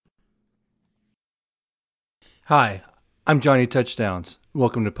Hi, I'm Johnny Touchdowns.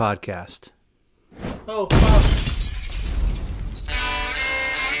 Welcome to podcast. Oh,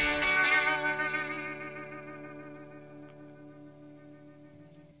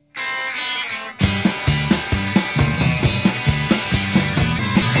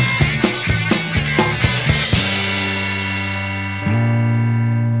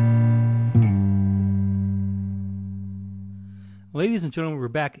 Ladies and gentlemen, we're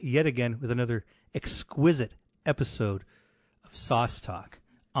back yet again with another exquisite episode of Sauce Talk.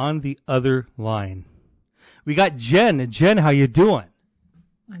 On the other line, we got Jen. Jen, how you doing?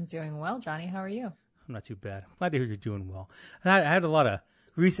 I'm doing well, Johnny. How are you? I'm not too bad. I'm glad to hear you're doing well. I had a lot of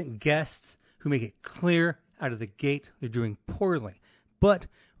recent guests who make it clear out of the gate they're doing poorly, but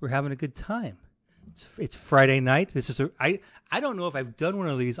we're having a good time. It's Friday night. I don't know if I've done one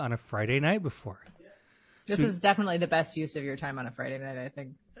of these on a Friday night before. This is definitely the best use of your time on a Friday night, I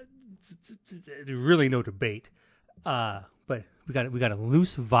think. Really no debate. But we got a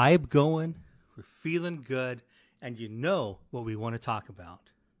loose vibe going. We're feeling good, and you know what we want to talk about.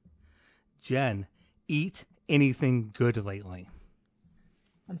 Jen, eat anything good lately?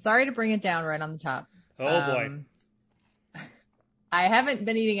 I'm sorry to bring it down right on the top. Oh boy. I haven't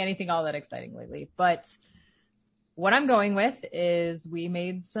been eating anything all that exciting lately, but what I'm going with is we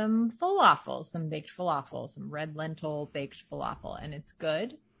made some falafel, some baked falafel, some red lentil baked falafel, and it's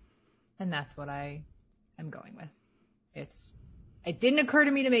good. And that's what I am going with. It didn't occur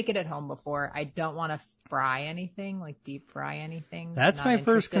to me to make it at home before. I don't want to fry anything, like deep fry anything. That's Not my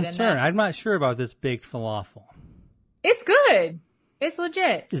first interested in concern. that. I'm not sure about this baked falafel. It's good. It's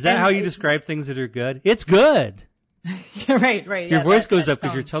legit. Is that And how you describe things that are good? It's good. right. Your Yeah, voice goes that up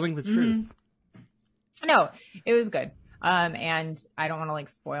because you're tone. telling the truth. No, it was good. And I don't want to like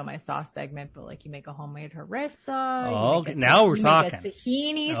spoil my sauce segment, but like you make a homemade harissa. Oh, you make now we're you talking. Make a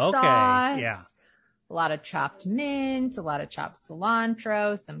tahini Okay, sauce. yeah. A lot of chopped mint, a lot of chopped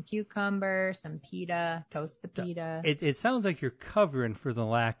cilantro, some cucumber, some pita, toast the pita. It sounds like you're covering for the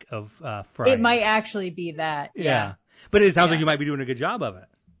lack of frying. It might actually be that. Yeah. But it sounds Yeah. like you might be doing a good job of it.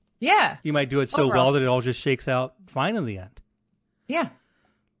 Yeah. You might do it so Overall. well that it all just shakes out fine in the end. Yeah.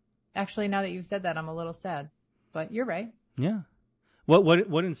 Actually, now that you've said that, I'm a little sad, but you're right. Yeah.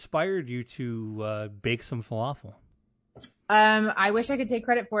 What inspired you to bake some falafel? I wish I could take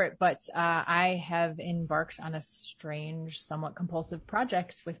credit for it, but I have embarked on a strange, somewhat compulsive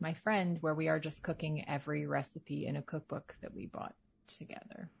project with my friend where we are just cooking every recipe in a cookbook that we bought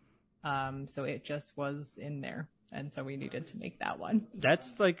together. So it just was in there, and so we needed to make that one.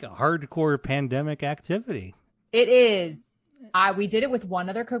 That's like a hardcore pandemic activity. It is. We did it with one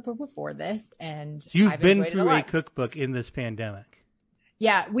other cookbook before this, and You've I've been enjoyed it through a lot. cookbook in this pandemic.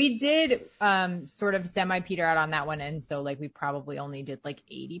 Yeah, we did sort of semi-peter out on that one. And so like we probably only did like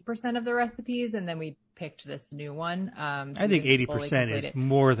 80% of the recipes. And then we picked this new one. So I we think didn't fully 80% complete is it.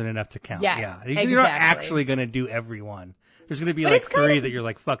 more than enough to count. Yes, yeah. You're not exactly. actually going to do every one. There's going to be But like it's kind three of- that you're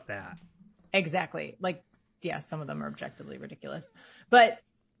like, fuck that. Exactly. Like, yeah, some of them are objectively ridiculous. But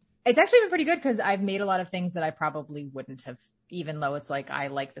it's actually been pretty good because I've made a lot of things that I probably wouldn't have, even though it's like I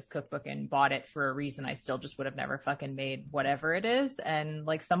like this cookbook and bought it for a reason, I still just would have never fucking made whatever it is. And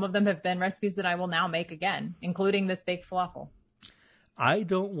like some of them have been recipes that I will now make again, including this baked falafel. I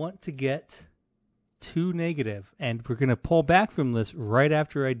don't want to get too negative, and we're going to pull back from this right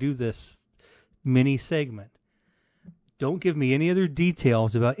after I do this mini segment. Don't give me any other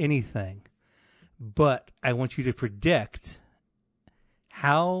details about anything, but I want you to predict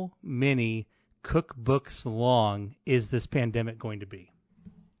how many cookbooks long is this pandemic going to be?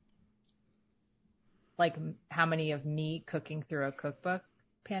 Like how many of me cooking through a cookbook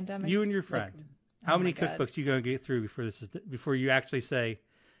pandemic? You and your friend. How many my God. cookbooks you going to get through before you actually say,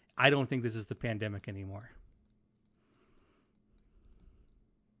 I don't think this is the pandemic anymore?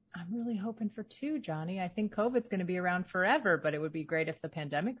 I'm really hoping for 2, Johnny. I think COVID's going to be around forever, but it would be great if the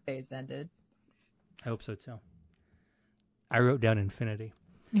pandemic phase ended. I hope so too. I wrote down infinity.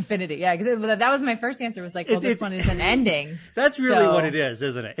 Infinity, yeah, because that was my first answer. Was like, well, this one isn't ending. That's really So- what it is,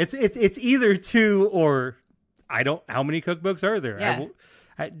 isn't it? It's either 2 or I don't. How many cookbooks are there?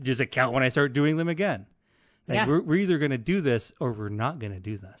 Yeah. Does it count when I start doing them again? Like Yeah. we're either going to do this or we're not going to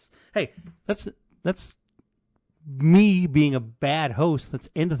do this. Hey, that's me being a bad host. Let's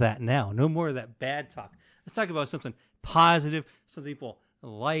end that now. No more of that bad talk. Let's talk about something positive, something people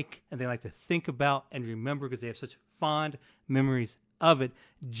like and they like to think about and remember because they have such fond memories of it.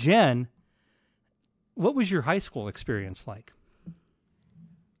 Jen, what was your high school experience like?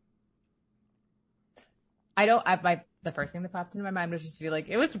 The first thing that popped into my mind was just to be like,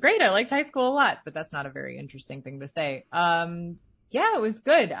 it was great. I liked high school a lot, but that's not a very interesting thing to say. Yeah, it was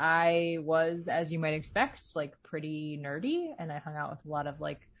good. I was, as you might expect, like pretty nerdy, and I hung out with a lot of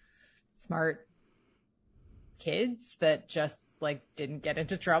like smart kids that just like didn't get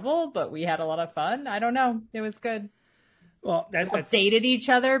into trouble, but we had a lot of fun. I don't know. It was good. Well, We dated each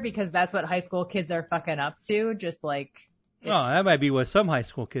other because that's what high school kids are fucking up to. Just like, that might be what some high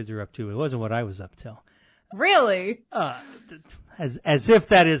school kids are up to. It wasn't what I was up to. Really? As if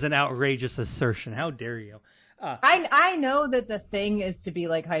that is an outrageous assertion. How dare you? I know that the thing is to be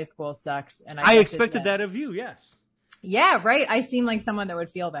like high school sucked, and I expected that of you. Yes. Yeah, right. I seem like someone that would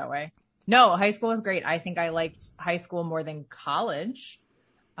feel that way. No, high school was great. I think I liked high school more than college.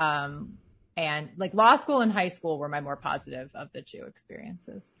 And like law school and high school were my more positive of the two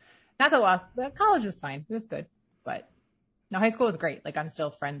experiences. Not that college was fine. It was good. But no, high school was great. Like I'm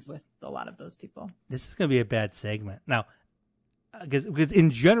still friends with a lot of those people. This is going to be a bad segment. Now, because in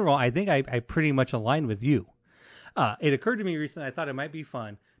general, I think I pretty much align with you. It occurred to me recently, I thought it might be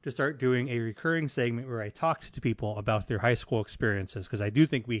fun to start doing a recurring segment where I talked to people about their high school experiences, because I do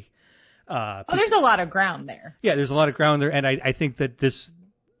think we... there's a lot of ground there. Yeah, there's a lot of ground there, and I think that this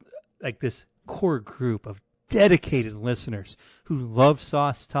core group of dedicated listeners who love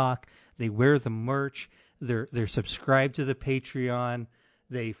Sauce Talk, they wear the merch, they're subscribed to the Patreon,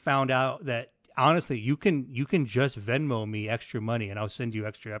 they found out that, honestly, you can just Venmo me extra money and I'll send you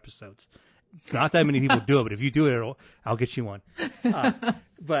extra episodes. Not that many people do it, but if you do it, I'll get you one.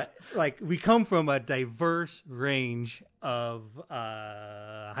 But like, we come from a diverse range of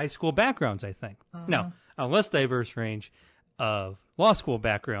high school backgrounds, I think. Now, a less diverse range of law school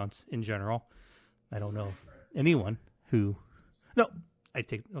backgrounds in general. I don't know of anyone who... No, I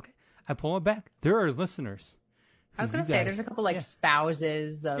pull it back. There are listeners. I was going to say, there's a couple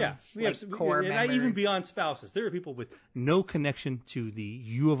spouses of core members. And even beyond spouses. There are people with no connection to the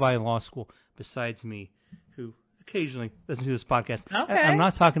U of I Law School besides me who occasionally listen to this podcast. Okay. I'm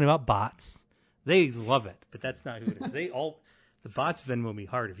not talking about bots. They love it, but that's not who it is. The bots Venmo me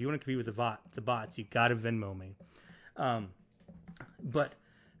hard. If you want to compete with the bots, you got to Venmo me. But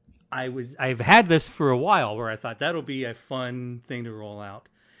I've had this for a while where I thought that'll be a fun thing to roll out.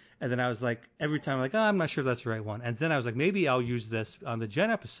 And then I was like, every time I'm like, I'm not sure if that's the right one. And then I was like, maybe I'll use this on the Jen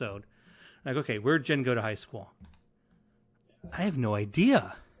episode. Like, okay, where'd Jen go to high school? I have no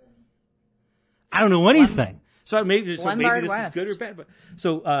idea. I don't know anything. Maybe this is good or bad. But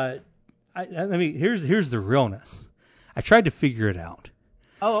here's the realness. I tried to figure it out.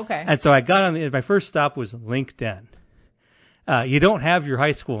 Oh, okay. And so I got on my first stop was LinkedIn. You don't have your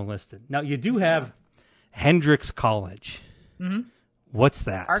high school listed. Now you do have Hendrix College. Mm-hmm. What's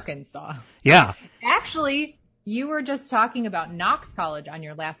that? Arkansas. Yeah. Actually, you were just talking about Knox College on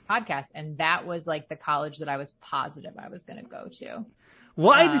your last podcast, and that was like the college that I was positive I was going to go to.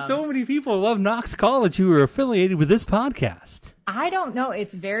 Why do so many people love Knox College who are affiliated with this podcast? I don't know.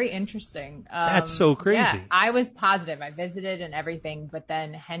 It's very interesting. That's so crazy. Yeah, I was positive. I visited and everything, but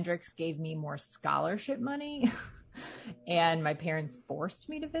then Hendrix gave me more scholarship money. And my parents forced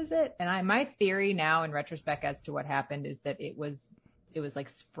me to visit. And my theory now in retrospect as to what happened is that it was like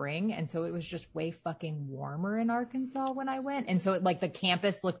spring. And so it was just way fucking warmer in Arkansas when I went. And so the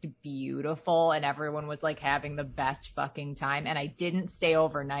campus looked beautiful and everyone was like having the best fucking time. And I didn't stay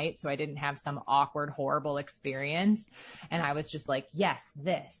overnight. So I didn't have some awkward, horrible experience. And I was just like, yes,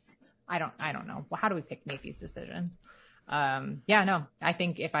 this. I don't know. Well, how do we make these decisions? I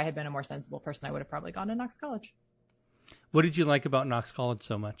think if I had been a more sensible person, I would have probably gone to Knox College. What did you like about Knox College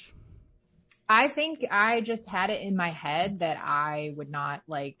so much? I think I just had it in my head that I would not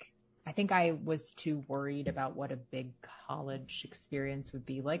I think I was too worried about what a big college experience would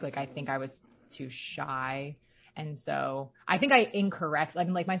be like. I think I was too shy. And so I think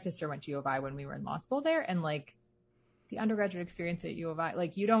my sister went to U of I when we were in law school there. And the undergraduate experience at U of I,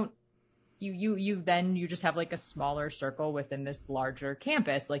 you just have a smaller circle within this larger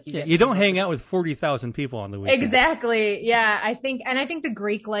campus. You don't hang out with 40,000 people on the weekend. Exactly. Yeah. I think the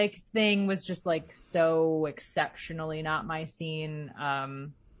Greek thing was just so exceptionally not my scene.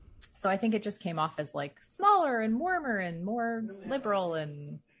 So I think it just came off as smaller and warmer and more liberal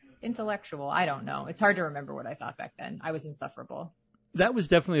and intellectual. I don't know. It's hard to remember what I thought back then. I was insufferable. That was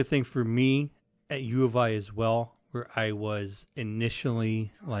definitely a thing for me at U of I as well, where I was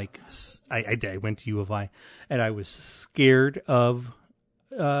initially I went to U of I and I was scared of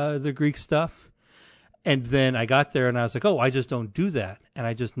the Greek stuff. And then I got there and I was like, oh, I just don't do that. And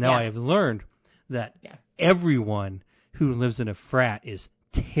I have learned that everyone who lives in a frat is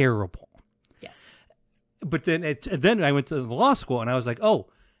terrible. Yes. But then I went to the law school and I was like, oh,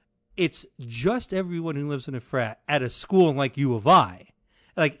 it's just everyone who lives in a frat at a school like U of I.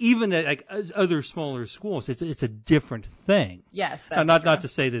 like even at like other smaller schools, it's a different thing. Yes, Now, that's not to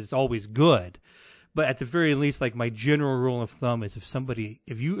say that it's always good, but at the very least, like my general rule of thumb is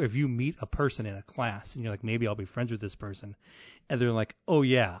if you meet a person in a class and you're like, maybe I'll be friends with this person, and they're like, oh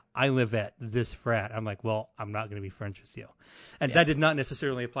yeah, I live at this frat, I'm like, well, I'm not going to be friends with you, and that did not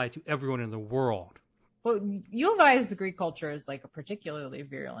necessarily apply to everyone in the world. Well, U of I's Greek culture is like a particularly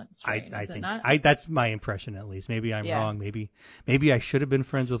virulent strain, I is it think not? that's my impression at least. Maybe I'm wrong. Maybe I should have been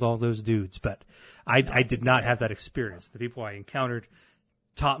friends with all those dudes, but I did not have that experience. The people I encountered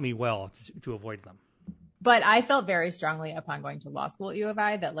taught me well to avoid them. But I felt very strongly upon going to law school at U of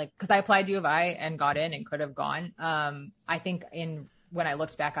I that like, cause I applied to U of I and got in and could have gone. I think when I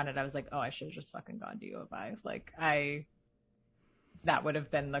looked back on it, I was like, oh, I should have just fucking gone to U of I. Like that would have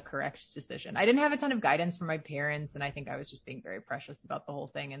been the correct decision. I didn't have a ton of guidance from my parents. And I think I was just being very precious about the whole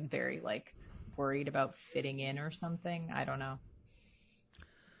thing and very like worried about fitting in or something. I don't know.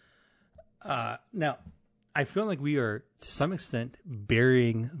 Now, I feel like we are, to some extent,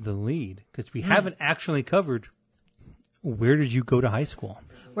 burying the lead because we haven't actually covered where did you go to high school?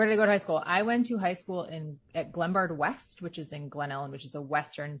 Where did I go to high school? I went to high school at Glenbard West, which is in Glen Ellen, which is a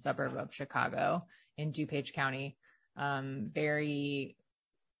western suburb of Chicago in DuPage County. Very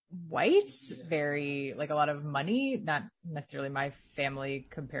white, very like a lot of money, not necessarily my family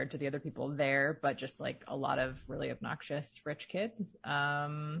compared to the other people there, but just like a lot of really obnoxious rich kids.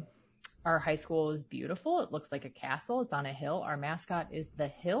 Our high school is beautiful. It looks like a castle. It's on a hill. Our mascot is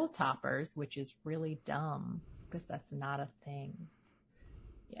the Hilltoppers, which is really dumb because that's not a thing.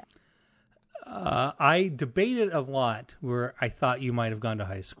 Yeah. I debated a lot where I thought you might have gone to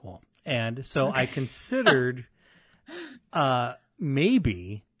high school. And so I considered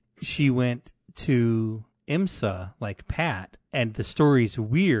maybe she went to IMSA like Pat, and the story's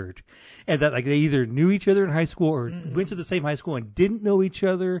weird. And that like they either knew each other in high school or went to the same high school and didn't know each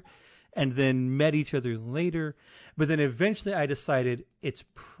other and then met each other later. But then eventually I decided it's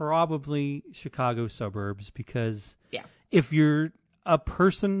probably Chicago suburbs because if you're a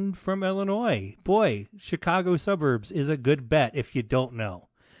person from Illinois, boy, Chicago suburbs is a good bet if you don't know.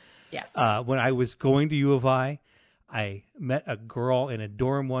 Yes. When I was going to U of I met a girl in a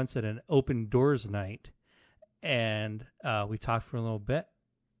dorm once at an open doors night, and we talked for a little bit,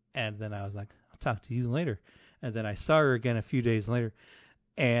 and then I was like, I'll talk to you later. And then I saw her again a few days later,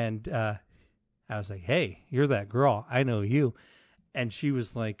 and I was like, hey, you're that girl. I know you. And she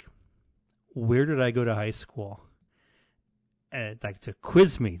was like, where did I go to high school? And like to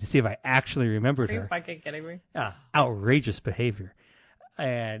quiz me to see if I actually remembered her. Are you fucking kidding me? Outrageous behavior.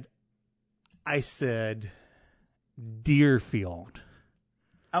 And I said, Deerfield.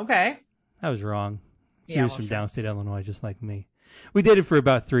 Okay. I was wrong. She Yeah, was well, from sure. downstate Illinois, just like me. We dated for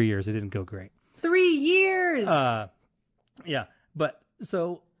about 3 years. It didn't go great. 3 years. Yeah. But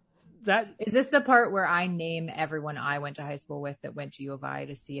so that Is this the part where I name everyone I went to high school with that went to U of I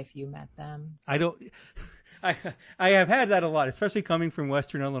to see if you met them? I don't. I have had that a lot, especially coming from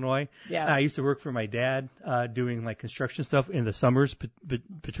Western Illinois. Yeah. I used to work for my dad doing like construction stuff in the summers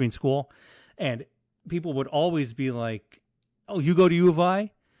between school, and people would always be like, "Oh, you go to U of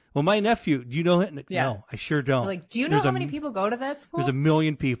I? Well, my nephew, do you know him?" Yeah. No, I sure don't. Like, do you know how many people go to that school? There's a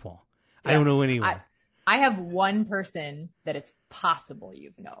million people. I don't know anyone. I have one person that it's possible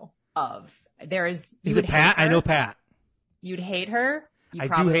you know of. There is. Is it Pat? I know Pat. You'd hate her. You I do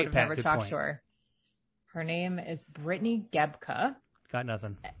probably hate would have Pat. never Good talked point. to her. Her name is Brittany Gebka. Got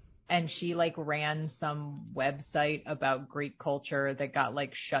nothing. And she like ran some website about Greek culture that got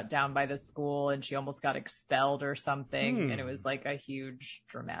like shut down by the school and she almost got expelled or something. And it was like a huge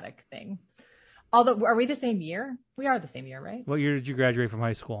dramatic thing. Although, are we the same year? We are the same year, right? What year did you graduate from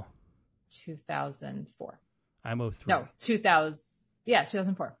high school? 2004. I'm 03. No, 2000. Yeah,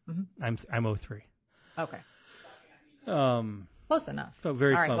 2004. Mm-hmm. I'm 03. Okay. Um, Close enough. So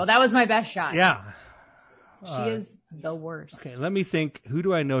very All right. close. Well, that was my best shot. Yeah. She is the worst. Okay, let me think. Who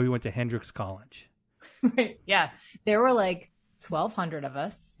do I know who went to Hendrix College? Right. Yeah. There were like 1,200 of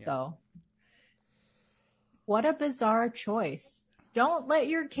us. Yeah. So what a bizarre choice. Don't let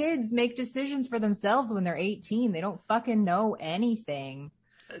your kids make decisions for themselves when they're 18. They don't fucking know anything.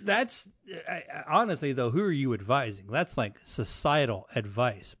 That's honestly though. Who are you advising? That's like societal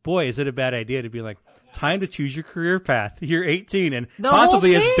advice. Boy, is it a bad idea to be like, time to choose your career path. You're 18 and The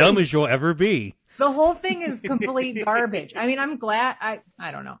possibly whole as thing. dumb as you'll ever be. The whole thing is complete garbage. I mean, I'm glad.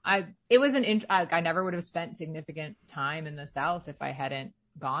 I don't know. It was I never would have spent significant time in the South if I hadn't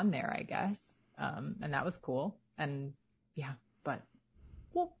gone there, I guess. And that was cool. And yeah, but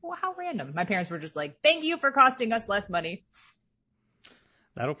well, how random. My parents were just like, thank you for costing us less money.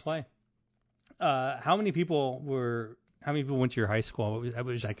 That'll play. How many people were How many people went to your high school? What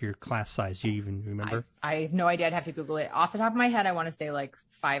was like your class size? Do you even remember? I have no idea. I'd have to Google it. Off the top of my head, I want to say like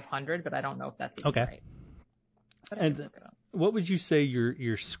 500, but I don't know if that's even Okay. right. But And what would you say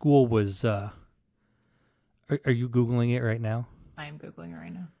your school was? Are you Googling it right now? I am Googling it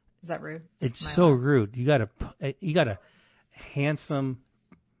right now. Is that rude? It's so rude. You got a handsome,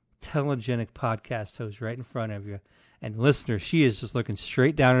 telegenic podcast host right in front of you, and listener, she is just looking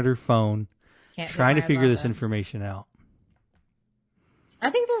straight down at her phone, trying to figure this information out. I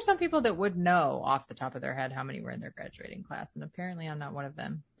think there are some people that would know off the top of their head how many were in their graduating class, and apparently I'm not one of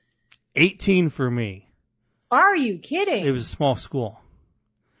them. 18 for me. Are you kidding? It was a small school,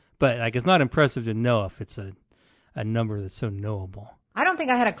 but like it's not impressive to know if it's a number that's so knowable. I don't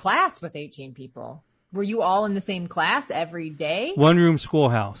think I had a class with 18 people. Were you all in the same class every day? One room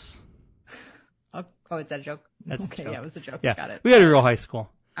schoolhouse. Oh, is that a joke? That's okay. a joke. Yeah, it was a joke. Yeah, Got it. we had a real high school.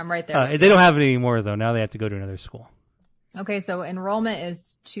 I'm right there. They don't have it anymore though. Now they have to go to another school. Okay, so enrollment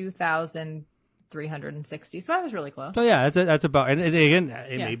is 2,360. So I was really close. So yeah, that's about. And again,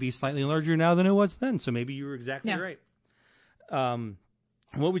 it may be slightly larger now than it was then. So maybe you were exactly right.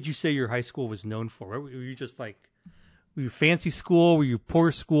 What would you say your high school was known for? Were you just like, were you fancy school? Were you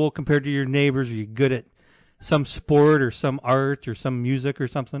poor school compared to your neighbors? Were you good at some sport or some art or some music or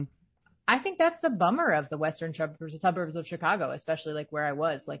something? I think that's the bummer of the western suburbs of Chicago, especially like where I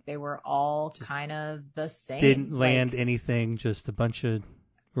was. Like they were all kind of the same. Didn't land anything, just a bunch of,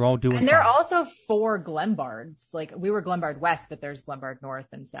 we're all doing And there are fine. also 4 Glenbards. Like we were Glenbard West, but there's Glenbard North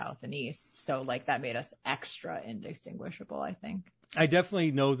and South and East. So like that made us extra indistinguishable, I think. I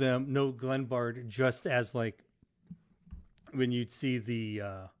definitely know Glenbard just as like when you'd see the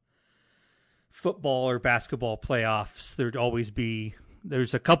football or basketball playoffs,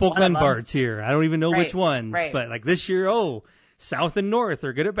 there's a couple Glenbards here. I don't even know which ones, but like this year, South and North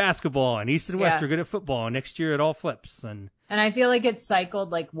are good at basketball and East and West are good at football. And next year it all flips. And I feel like it's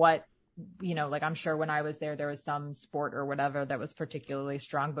cycled like what, like I'm sure when I was there was some sport or whatever that was particularly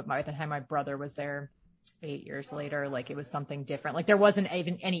strong. But by the time my brother was there 8 years later, like it was something different. Like there wasn't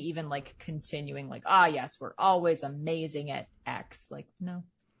even any like continuing like, yes, we're always amazing at X. Like, no.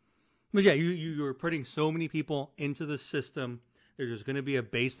 But yeah, you were putting so many people into the system. There's going to be a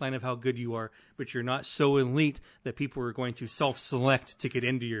baseline of how good you are, but you're not so elite that people are going to self-select to get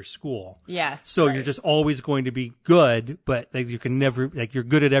into your school. Yes. So you're just always going to be good, but like you can never, like you're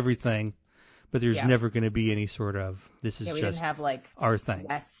good at everything, but there's never going to be any sort of, this is we just didn't have like our thing.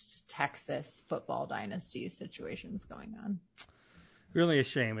 West Texas football dynasty situations going on. Really a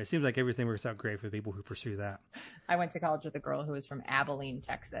shame. It seems like everything works out great for the people who pursue that. I went to college with a girl who was from Abilene,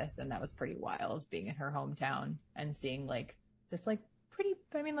 Texas, and that was pretty wild being in her hometown and seeing like this like pretty,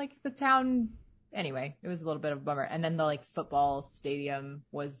 like the town, anyway, it was a little bit of a bummer. And then the like football stadium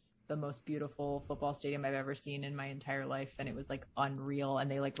was the most beautiful football stadium I've ever seen in my entire life. And it was like unreal. And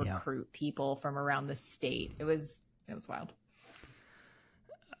they like recruit people from around the state. It was wild.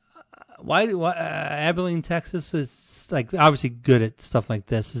 Why Abilene, Texas is like obviously good at stuff like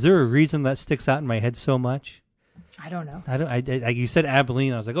this. Is there a reason that sticks out in my head so much? I don't know. You said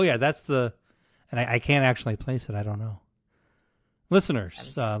Abilene. I was like, oh yeah, that's and I can't actually place it. I don't know.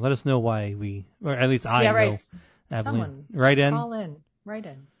 Listeners, let us know why or at least I know. Abilene. Someone call in. Write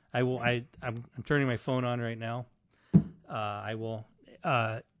in. I will. I'm turning my phone on right now. I will.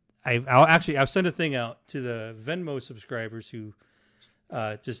 I'll send a thing out to the Venmo subscribers who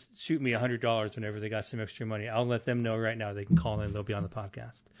just shoot me $100 whenever they got some extra money. I'll let them know right now. They can call in. They'll be on the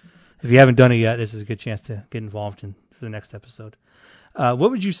podcast. If you haven't done it yet, this is a good chance to get involved for the next episode.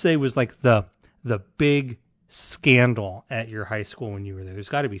 What would you say was like the big scandal at your high school when you were there? There's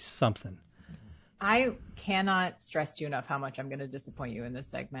got to be something. I cannot stress to you enough how much I'm going to disappoint you in this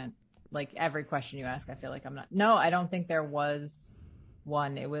segment. Like every question you ask, I feel like I'm not. No, I don't think there was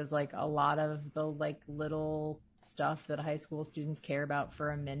one. It was like a lot of the like little stuff that high school students care about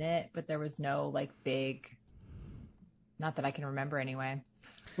for a minute, but there was no like big, not that I can remember anyway.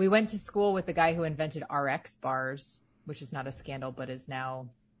 We went to school with the guy who invented RX bars, which is not a scandal, but is now,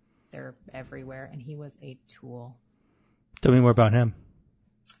 they're everywhere. And he was a tool. Tell me more about him.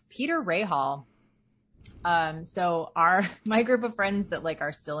 Peter Rahal. So my group of friends that like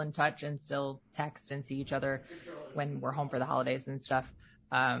are still in touch and still text and see each other when we're home for the holidays and stuff.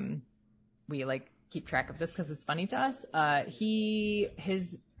 We like keep track of this because it's funny to us.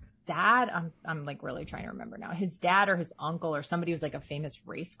 His dad, I'm like really trying to remember now. His dad or his uncle or somebody was like a famous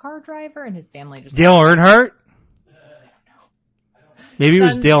race car driver, and his family just Dale Earnhardt. Maybe it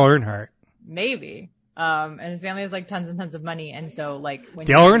was Dale Earnhardt. Maybe. And his family has like tons and tons of money, and so like when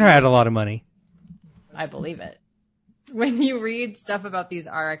Dale Earnhardt had a lot of money. I believe it. When you read stuff about these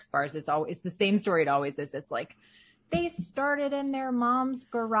RX bars, it's the same story. It always is. It's like they started in their mom's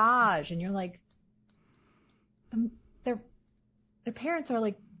garage, and you're like, their parents are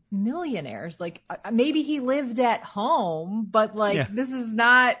like millionaires. Like maybe he lived at home, but like this is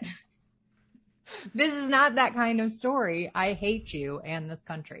not that kind of story. I hate you and this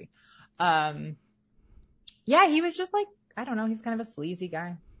country. Yeah, he was just like, I don't know, he's kind of a sleazy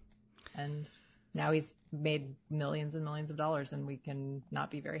guy. And now he's made millions and millions of dollars, and we can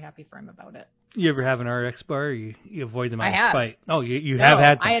not be very happy for him about it. You ever have an RX bar? Or you avoid them out I of have. spite? Oh, you have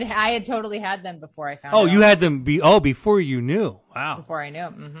had them. I had totally had them before I found Oh, out. you had them before you knew. Wow. Before I knew.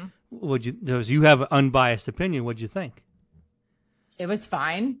 Mm-hmm. You have an unbiased opinion. What'd you think? It was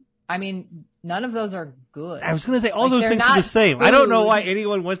fine. I mean, none of those are good. I was going to say all Like, those they're things are not the same. food. I don't know why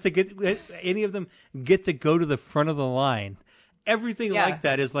anyone wants to any of them get to go to the front of the line. Everything like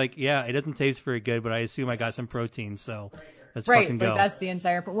that is like, yeah, it doesn't taste very good, but I assume I got some protein, so let's fucking go. Right, but that's the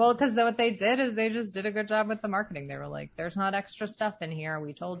entire... Well, because what they did is they just did a good job with the marketing. They were like, there's not extra stuff in here.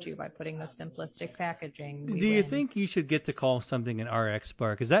 We told you by putting the simplistic packaging. Do you think you should get to call something an RX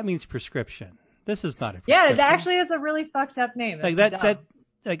bar? Because that means prescription. This is not a prescription. Yeah, actually, it's a really fucked up name. Like that, how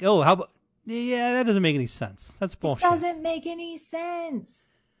about... Yeah, that doesn't make any sense. That's bullshit. It doesn't make any sense.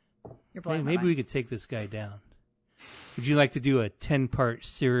 You're blowing my maybe mind. we could take this guy down. Would you like to do a 10-part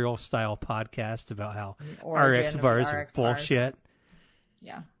serial style podcast about how RX bars are bullshit?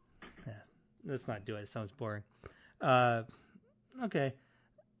 Yeah. Let's not do it. It sounds boring. Okay.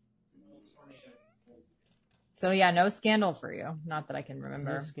 So yeah, no scandal for you. Not that I can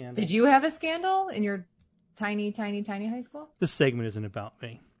remember. No scandal. Did you have a scandal in your tiny, tiny, tiny high school? This segment isn't about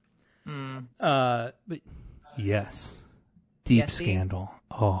me. But yes, deep scandal.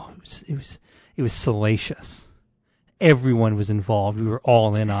 Oh, it was salacious. Everyone was involved. We were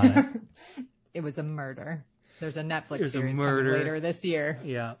all in on it. It was a murder. There's a Netflix There's a series murder. coming later this year.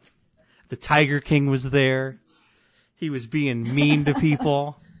 Yeah. The Tiger King was there. He was being mean to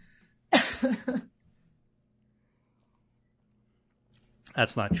people.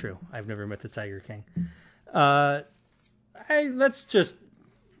 That's not true. I've never met the Tiger King. I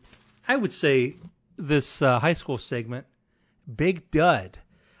would say this high school segment, big dud.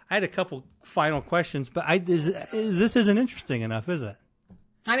 I had a couple final questions, but this isn't interesting enough, is it?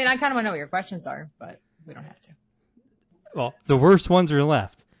 I mean, I kind of want to know what your questions are, but we don't have to. Well, the worst ones are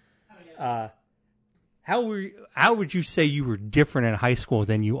left. How would you say you were different in high school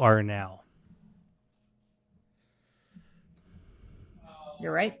than you are now?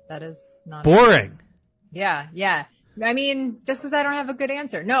 You're right. That is not boring. Yeah. I mean, just because I don't have a good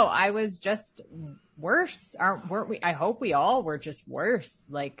answer. No, I was just worse. Weren't we? I hope we all were just worse.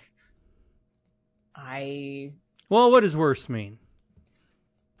 Like, Well, what does worse mean?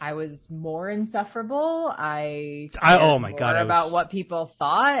 I was more insufferable. Oh my God, about what people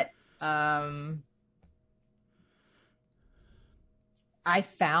thought. I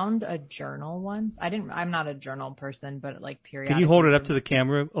found a journal once. I'm not a journal person, but like periodically. Can you hold it up to the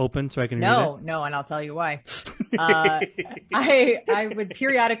camera open so I can read it? No, and I'll tell you why. I would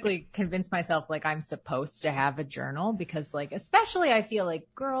periodically convince myself like I'm supposed to have a journal because like, especially I feel like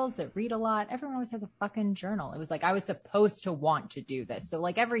girls that read a lot, everyone always has a fucking journal. It was like I was supposed to want to do this. So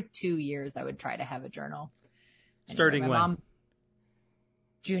like every 2 years I would try to have a journal. Starting when?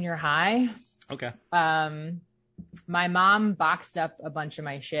 Junior high. Okay. My mom boxed up a bunch of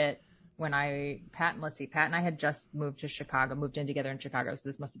my shit when Pat and I had just moved in together in Chicago. So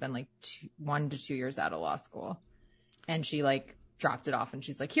this must have been like 1 to 2 years out of law school. And she like dropped it off and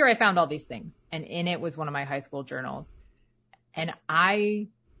she's like, here, I found all these things. And in it was one of my high school journals. And I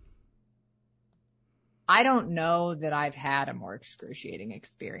don't know that I've had a more excruciating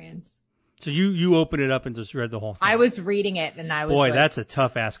experience. So you opened it up and just read the whole thing. I was reading it and I was Boy, like, that's a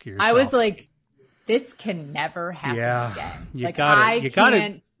tough ask of yourself. I was like, this can never happen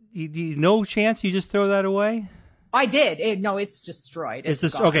again. No chance you just throw that away? I did. It's destroyed. It's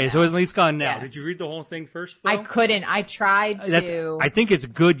just gone okay. now. So it's at least gone now. Yeah. Did you read the whole thing first? Though? I couldn't. I tried to. I think it's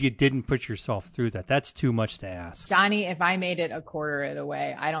good you didn't put yourself through that. That's too much to ask. Johnny, if I made it a quarter of the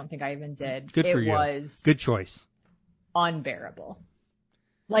way, I don't think I even did. Good for you. It was good choice. Unbearable.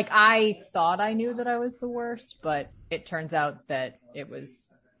 Like I thought I knew that I was the worst, but it turns out that it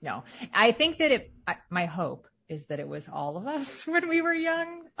was no. I think that my hope is that it was all of us when we were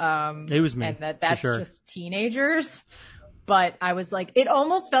young. It was me. And that's sure. just teenagers. But I was like, it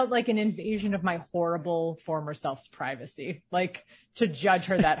almost felt like an invasion of my horrible former self's privacy. Like to judge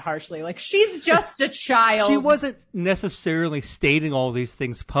her that harshly. Like she's just a child. She wasn't necessarily stating all these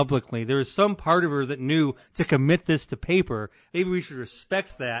things publicly. There was some part of her that knew to commit this to paper. Maybe we should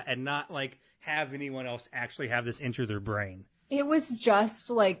respect that and not like have anyone else actually have this enter their brain. It was just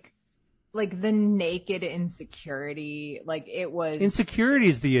like like the naked insecurity. Like it was. Insecurity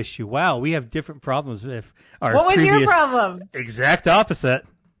is the issue. Wow, we have different problems with our What was your previous problem? exact opposite.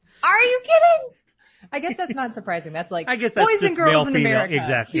 Are you kidding? I guess that's not surprising. That's like I guess that's boys just and girls male, in female. America.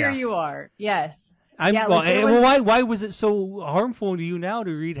 Exactly, Here yeah. you are. Yes. Why was it so harmful to you now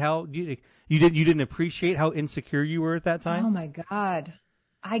to read how you didn't appreciate how insecure you were at that time? Oh my God.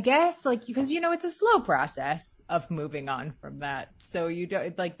 I guess like because it's a slow process of moving on from that. So you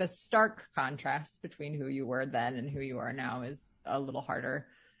don't like the stark contrast between who you were then and who you are now is a little harder.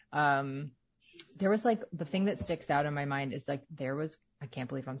 There was like the thing that sticks out in my mind is like I can't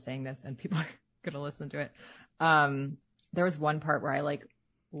believe I'm saying this and people are gonna listen to it. There was one part where I like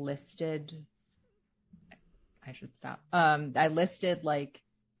listed. I should stop. I listed like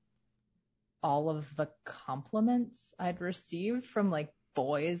all of the compliments I'd received from like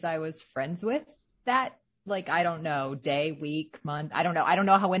boys I was friends with that like, I don't know, day, week, month. I don't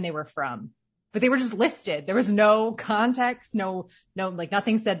know when they were from, but they were just listed. There was no context, no, like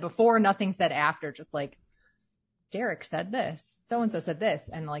nothing said before, nothing said after, just like Derek said this, so-and-so said this.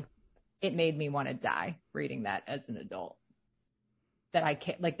 And like, it made me want to die reading that as an adult. That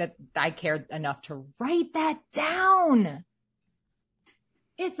I cared enough to write that down.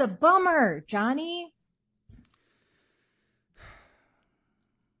 It's a bummer, Johnny.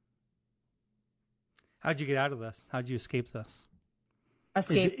 How'd you get out of this? How'd you escape this?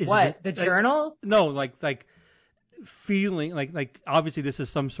 Escape is what? it, the journal? No, like feeling like obviously this is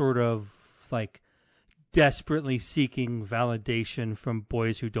some sort of like desperately seeking validation from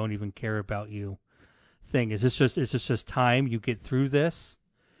boys who don't even care about you thing. Is this just time you get through this?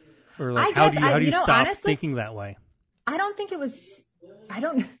 Or like how do you stop honestly, thinking that way? I don't think it was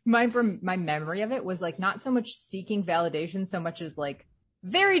my memory of it was like not so much seeking validation so much as like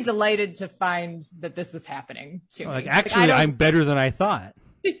very delighted to find that this was happening to me. Like, actually, I'm better than I thought.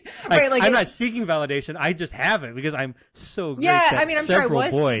 Right, like I'm not seeking validation. I just have it because I'm so great. Yeah, that I mean, I'm sure I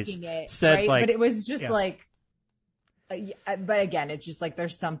was boys seeking it, said right? like, but it was just yeah. like, but again, it's just like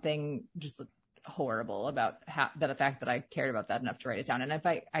there's something just horrible about the fact that I cared about that enough to write it down. And if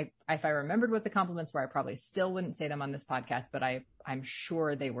I remembered what the compliments were, I probably still wouldn't say them on this podcast. But I'm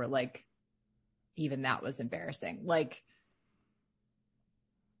sure they were like, even that was embarrassing. Like.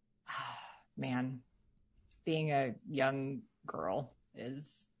 Man, being a young girl is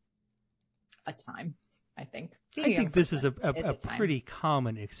a time, I think. I think this is a pretty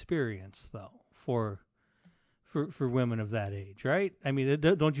common experience, though, for women of that age, right? I mean,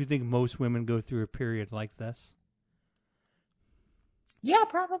 don't you think most women go through a period like this? Yeah,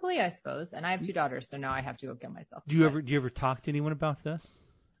 probably, I suppose. And I have 2 daughters, so now I have to go kill myself. Do you ever talk to anyone about this?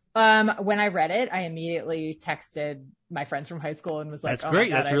 When I read it, I immediately texted my friends from high school and was like, "That's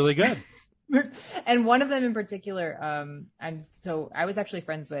great. That's really good." And one of them in particular, I was actually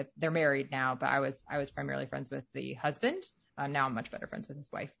friends with. They're married now, but I was primarily friends with the husband. Now I'm much better friends with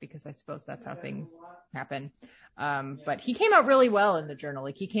his wife because I suppose that's how things happen. But he came out really well in the journal.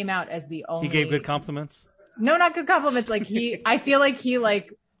 Like he came out as the only. He gave good compliments. No, not good compliments. Like I feel like he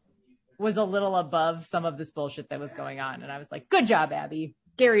like was a little above some of this bullshit that was going on, and I was like, "Good job, Abby.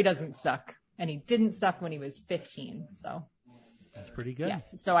 Gary doesn't suck, and he didn't suck when he was 15." So. That's pretty good.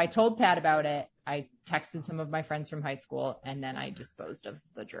 Yes. So I told Pat about it. I texted some of my friends from high school, and then I disposed of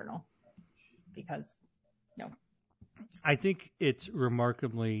the journal because, no. I think it's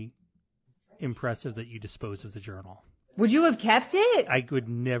remarkably impressive that you disposed of the journal. Would you have kept it? I would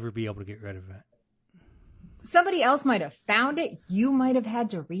never be able to get rid of it. Somebody else might have found it. You might have had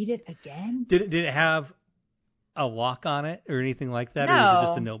to read it again. Did it have a lock on it or anything like that? No. Or was it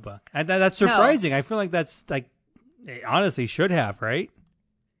just a notebook? That's surprising. No. I feel like that's like, it honestly should have, right?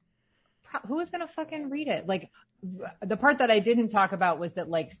 Who was going to fucking read it? Like, the part that I didn't talk about was that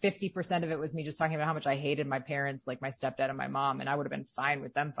like 50% of it was me just talking about how much I hated my parents, like my stepdad and my mom, and I would have been fine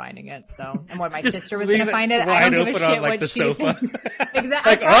with them finding it. So, and what my sister was going to find it, I don't give a shit on, like, what the she sofa. thinks.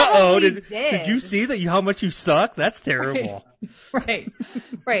 Exactly. Like, did you see that? How much you suck? That's terrible.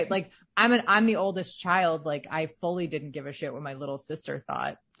 Right. Like I'm the oldest child. Like I fully didn't give a shit what my little sister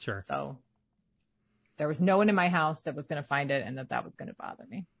thought. Sure. So there was no one in my house that was going to find it, and that was going to bother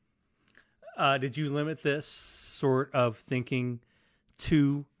me. Did you limit this sort of thinking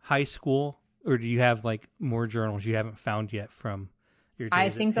to high school, or do you have like more journals you haven't found yet from your days I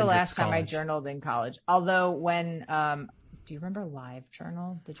think the last time I college? journaled in college, although when, do you remember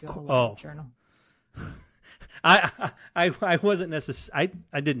LiveJournal? Did you have a LiveJournal? I wasn't necessarily,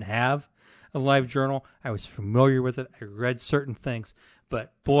 I didn't have a LiveJournal. I was familiar with it. I read certain things,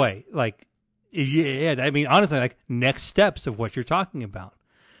 but boy, like, yeah, I mean, honestly, like next steps of what you're talking about.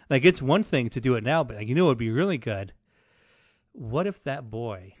 Like, it's one thing to do it now, but like, it would be really good. What if that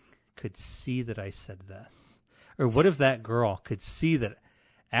boy could see that I said this? Or what if that girl could see that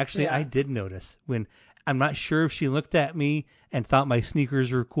actually I did notice when I'm not sure if she looked at me and thought my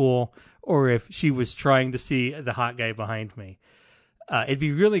sneakers were cool or if she was trying to see the hot guy behind me. It'd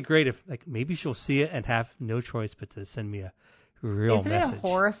be really great if like maybe she'll see it and have no choice but to send me a real Isn't message. it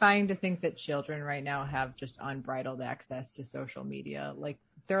horrifying to think that children right now have just unbridled access to social media? Like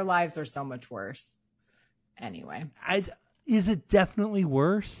their lives are so much worse. Anyway. Is it definitely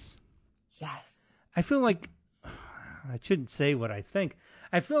worse? Yes. I feel like I shouldn't say what I think.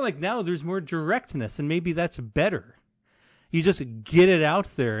 I feel like now there's more directness, and maybe that's better. You just get it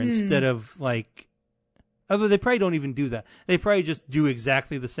out there instead of like. Although they probably don't even do that. They probably just do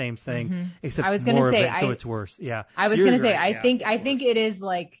exactly the same thing, except I was gonna more of say, it, so it's worse. Yeah, I was going to say, right. I think it is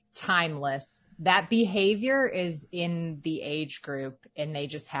like timeless. That behavior is in the age group, and they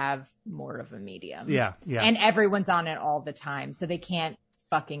just have more of a medium. Yeah. And everyone's on it all the time, so they can't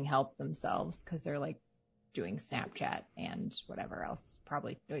fucking help themselves because they're like doing Snapchat and whatever else,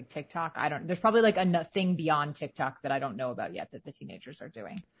 probably like TikTok. There's probably like a thing beyond TikTok that I don't know about yet that the teenagers are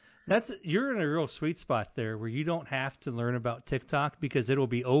doing. You're in a real sweet spot there where you don't have to learn about TikTok because it'll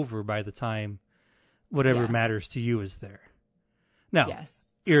be over by the time whatever matters to you is there. Now,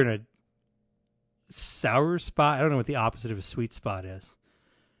 you're in a sour spot. I don't know what the opposite of a sweet spot is.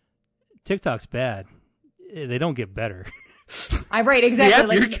 TikTok's bad. They don't get better. Right,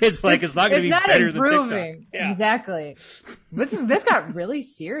 exactly. Your kids like it's not going to be better improving. than TikTok. Yeah. Exactly. This got really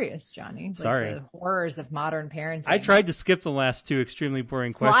serious, Johnny. Like Sorry. The horrors of modern parenting. I tried to skip the last two extremely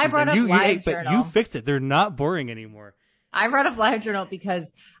boring questions. Well, I brought up LiveJournal. But you fixed it. They're not boring anymore. I brought up LiveJournal because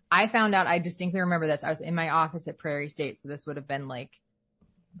I found out, I distinctly remember this. I was in my office at Prairie State, so this would have been like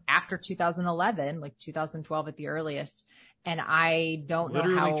after 2011, like 2012 at the earliest. And I don't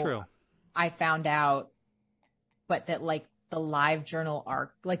know how I found out, but that like the LiveJournal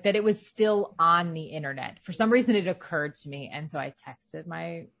arc, like that it was still on the internet. For some reason it occurred to me. And so I texted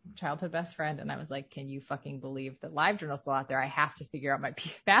my childhood best friend and I was like, can you fucking believe that LiveJournal's still out there? I have to figure out my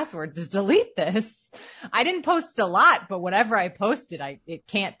password to delete this. I didn't post a lot, but whatever I posted, it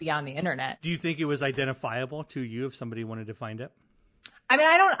can't be on the internet. Do you think it was identifiable to you if somebody wanted to find it? I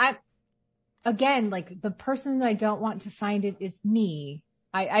mean, again, like the person that I don't want to find it is me.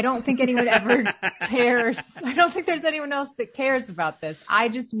 I don't think anyone ever cares. I don't think there's anyone else that cares about this. I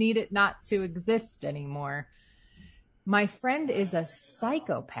just need it not to exist anymore. My friend is a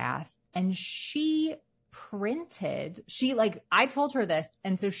psychopath and I told her this.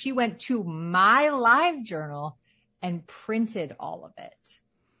 And so she went to my LiveJournal and printed all of it.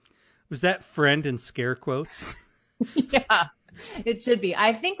 Was that friend in scare quotes? Yeah. It should be.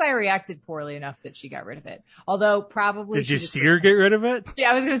 I think I reacted poorly enough that she got rid of it. Although probably. Did you see her get rid of it?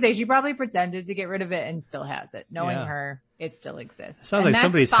 Yeah, I was going to say she probably pretended to get rid of it and still has it. Knowing her, it still exists. It sounds like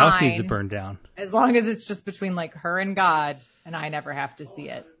somebody's house needs to burn down. As long as it's just between like her and God and I never have to see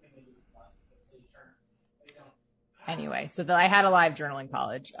it. Anyway, so I had a LiveJournal in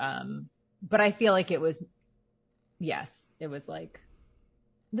college. But I feel like it was like,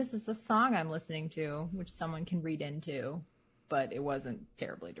 this is the song I'm listening to, which someone can read into. But it wasn't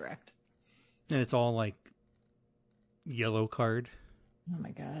terribly direct. And it's all like Yellow Card. Oh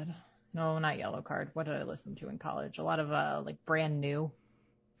my God. No, not Yellow Card. What did I listen to in college? A lot of like Brand New.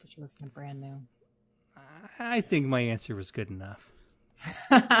 Did you listen to Brand New? I think my answer was good enough.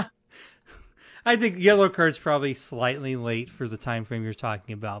 I think Yellow Card's probably slightly late for the time frame you're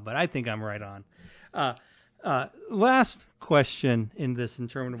talking about, but I think I'm right on. Last question in this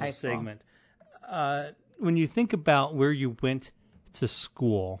interminable segment. When you think about where you went to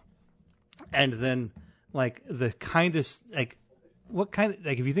school and then like the kind of like what kind of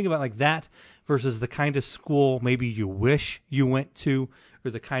like if you think about like that versus the kind of school maybe you wish you went to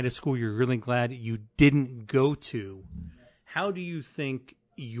or the kind of school you're really glad you didn't go to, how do you think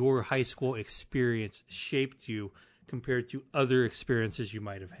your high school experience shaped you compared to other experiences you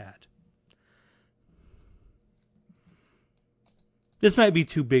might have had? This might be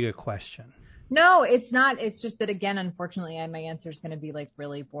too big a question. No, it's not. It's just that, again, unfortunately, my answer is going to be like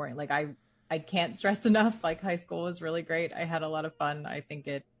really boring. Like I can't stress enough. Like high school was really great. I had a lot of fun. I think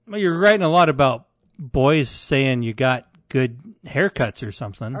it. Well, you're writing a lot about boys saying you got good haircuts or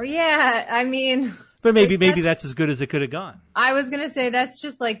something. Oh yeah, I mean. But maybe that's as good as it could have gone. I was going to say that's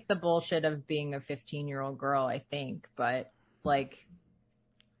just like the bullshit of being a 15-year-old girl, I think. But like.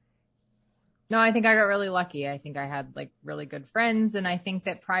 No, I think I got really lucky. I think I had like really good friends. And I think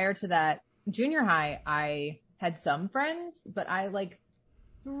that prior to that, junior high, I had some friends, but I like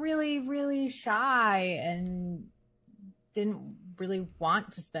really, really shy and didn't really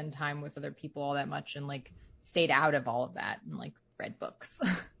want to spend time with other people all that much and like stayed out of all of that and like read books.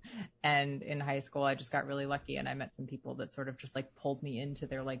 And in high school, I just got really lucky and I met some people that sort of just like pulled me into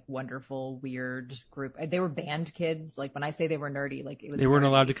their like wonderful, weird group. They were band kids. Like when I say they were nerdy, like it was They weren't nerdy.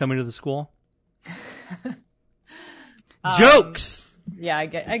 allowed to come into the school? Jokes! Yeah, I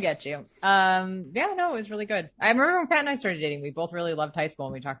get you. Yeah, no, it was really good. I remember when Pat and I started dating, we both really loved high school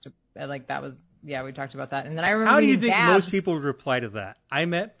and we talked to, like that was, yeah, we talked about that. And then I remember How do you meeting think Babs. most people would reply to that? I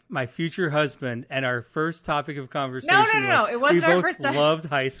met my future husband, and our first topic of conversation No. It wasn't we our both first time. loved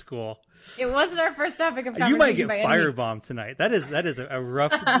high school. It wasn't our first topic of conversation. You might get by any means. firebombed tonight. That is a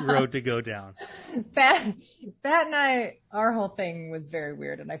rough road to go down. Pat and I, our whole thing was very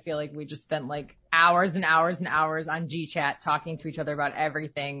weird, and I feel like we just spent like hours and hours and hours on GChat talking to each other about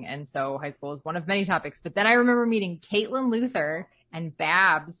everything. And so high school was one of many topics. But then I remember meeting Caitlin Luther and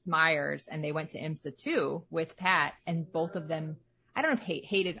Babs Myers, and they went to IMSA too with Pat, and both of them, I don't know if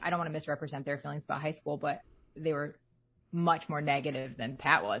hated, I don't want to misrepresent their feelings about high school, but they were much more negative than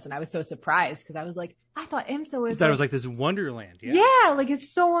Pat was. And I was so surprised because I was like, I thought IMSA was. You thought it was like this wonderland. Yeah, like it's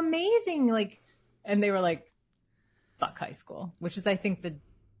so amazing. Like, and they were like, fuck high school, which is, I think, the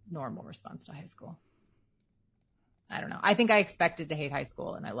normal response to high school. I don't know. I think I expected to hate high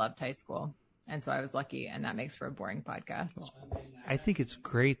school and I loved high school. And so I was lucky, and that makes for a boring podcast. I think it's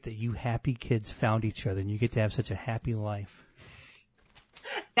great that you happy kids found each other and you get to have such a happy life.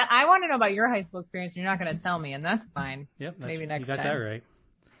 Now, I want to know about your high school experience. You're not going to tell me, and that's fine. Yep. Maybe next time. You got time.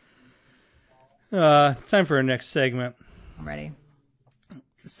 that right. Time for our next segment. I'm ready.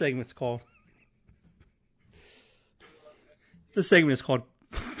 The segment is called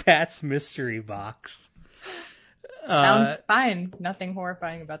Pat's Mystery Box. Sounds fine. Nothing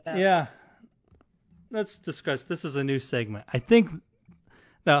horrifying about that. Yeah. Let's discuss. This is a new segment. I think.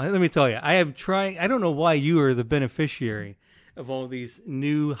 Now, let me tell you. I am trying. I don't know why you are the beneficiary of all these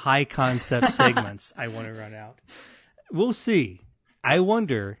new high concept segments I want to run out. We'll see. I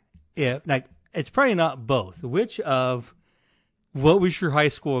wonder if, like, it's probably not both. Which of what was your high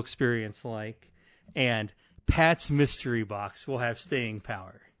school experience like and Pat's Mystery Box will have staying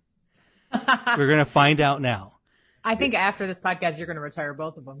power? We're going to find out now. I think after this podcast, you're going to retire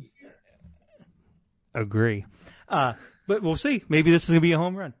both of them. Agree. But we'll see. Maybe this is going to be a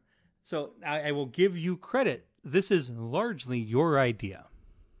home run. So I will give you credit. This is largely your idea.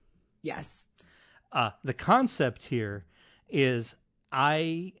 Yes. The concept here is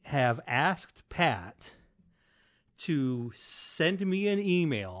I have asked Pat to send me an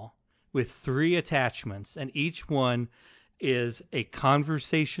email with 3 attachments, and each one is a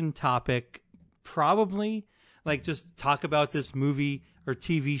conversation topic, probably like just talk about this movie or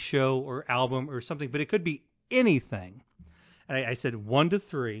TV show or album or something, but it could be anything. And I said 1 to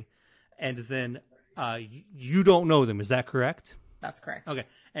 3, and then you don't know them. Is that correct? That's correct. Okay.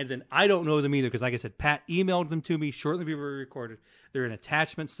 And then I don't know them either because, like I said, Pat emailed them to me shortly before we recorded. They're in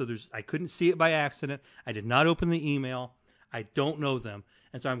attachments, so I couldn't see it by accident. I did not open the email. I don't know them.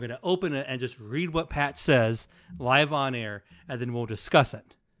 And so I'm going to open it and just read what Pat says live on air, and then we'll discuss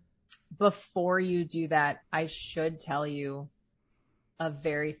it. Before you do that, I should tell you a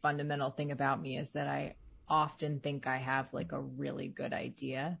very fundamental thing about me is that I often think I have like a really good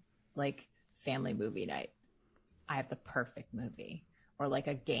idea, like family movie night. I have the perfect movie, or like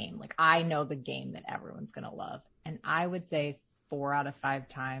a game. Like I know the game that everyone's going to love. And I would say 4 out of 5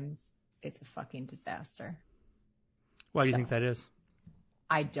 times it's a fucking disaster. Why do you think that is?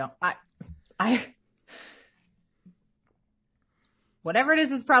 Whatever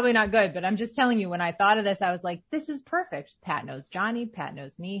it is probably not good, but I'm just telling you, when I thought of this, I was like, this is perfect. Pat knows Johnny. Pat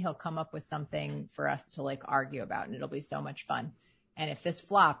knows me. He'll come up with something for us to like argue about, and it'll be so much fun. And if this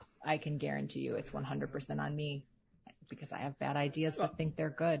flops, I can guarantee you it's 100% on me because I have bad ideas but think they're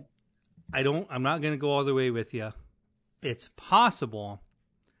good. I'm not going to go all the way with you. It's possible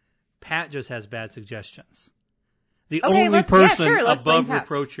Pat just has bad suggestions. The only person above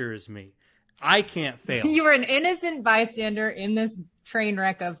reproach here is me. I can't fail. You were an innocent bystander in this train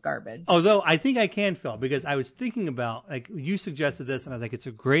wreck of garbage. Although I think I can fail because I was thinking about, like, you suggested this and I was like, it's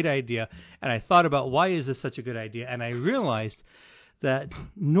a great idea. And I thought about why is this such a good idea? And I realized that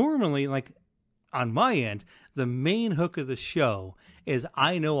normally, like on my end, the main hook of the show is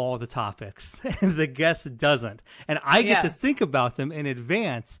I know all the topics and the guest doesn't. And I get to think about them in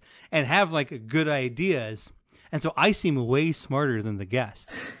advance and have like good ideas. And so I seem way smarter than the guest.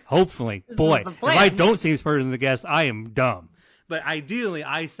 Hopefully. Boy, if I don't seem smarter than the guest, I am dumb. But ideally,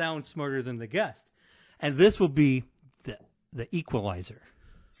 I sound smarter than the guest. And this will be the equalizer.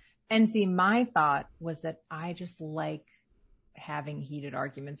 And see, my thought was that I just like having heated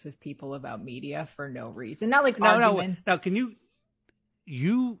arguments with people about media for no reason. Not like arguments. Now, can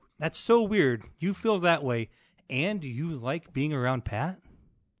you, that's so weird. You feel that way, and you like being around Pat?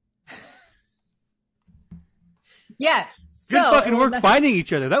 Yeah. Good fucking work finding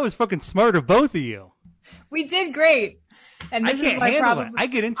each other. That was fucking smart of both of you. We did great. And I this can't is my handle problem. it. I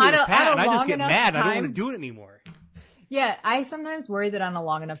get into it with Pat and I just get mad. I don't want to do it anymore. Yeah, I sometimes worry that on a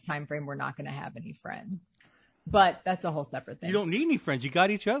long enough time frame, we're not going to have any friends. But that's a whole separate thing. You don't need any friends. You got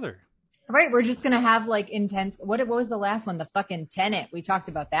each other. Right, we're just going to have like intense. What was the last one? The fucking Tenant. We talked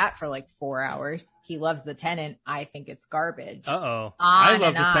about that for like 4 hours. He loves the Tenant. I think it's garbage. Uh-oh. I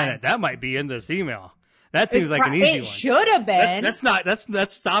love the Tenant. That might be in this email. That seems like an easy one. It should have been.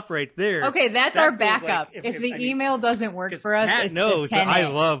 Let's stop right there. Okay, that's our backup. Like if the email doesn't work for us, Pat it's knows the Tenant. that I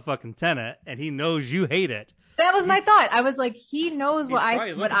love fucking Tenant, and he knows you hate it. That was my thought. I was like, he knows what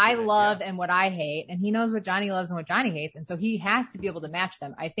I love and what I hate, and he knows what Johnny loves and what Johnny hates, and so he has to be able to match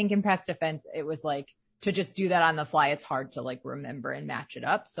them. I think in Pat's defense, it was like to just do that on the fly. It's hard to like remember and match it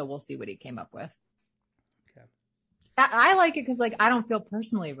up. So we'll see what he came up with. Okay. I like it because like I don't feel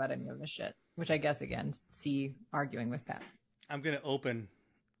personally about any of this shit, which I guess again, see arguing with Pat. I'm gonna open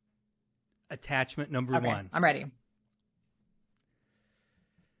attachment number 1. I'm ready.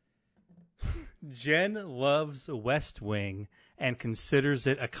 Jen loves West Wing and considers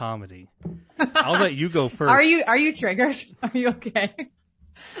it a comedy. I'll let you go first. Are you triggered? Are you okay?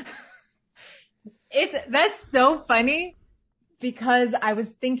 That's so funny because I was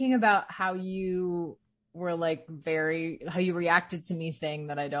thinking about how you were like how you reacted to me saying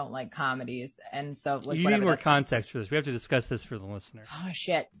that I don't like comedies. And so like, you need more context for this. We have to discuss this for the listener. Oh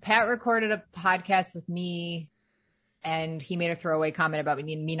shit. Pat recorded a podcast with me and he made a throwaway comment about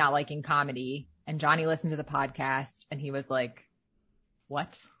me not liking comedy. And Johnny listened to the podcast and he was like,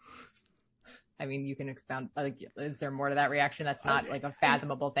 what? I mean, you can expound. Like, is there more to that reaction? That's not like a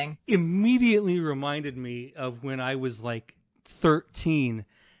fathomable thing. Immediately reminded me of when I was like 13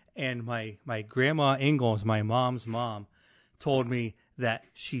 and my grandma Ingalls, my mom's mom, told me that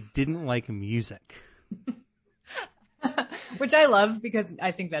she didn't like music. Which I love because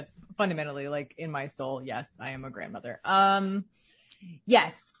I think that's fundamentally like in my soul. Yes, I am a grandmother.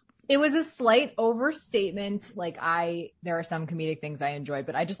 Yes. It was a slight overstatement. Like there are some comedic things I enjoy,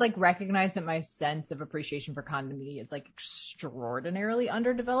 but I just like recognize that my sense of appreciation for comedy is like extraordinarily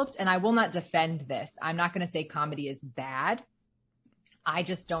underdeveloped. And I will not defend this. I'm not going to say comedy is bad. I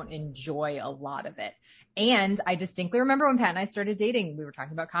just don't enjoy a lot of it. And I distinctly remember when Pat and I started dating, we were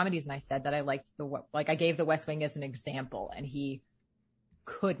talking about comedies and I said that I liked I gave The West Wing as an example and he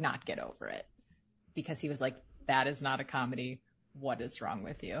could not get over it because he was like, that is not a comedy. What is wrong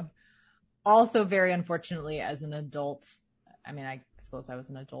with you? Also, very unfortunately, as an adult, I mean, I suppose I was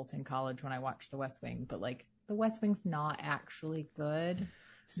an adult in college when I watched The West Wing, but like The West Wing's not actually good.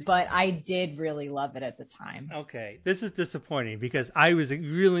 But I did really love it at the time. Okay, this is disappointing because I was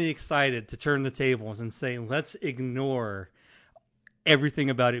really excited to turn the tables and say, let's ignore everything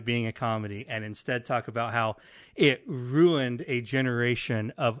about it being a comedy and instead talk about how it ruined a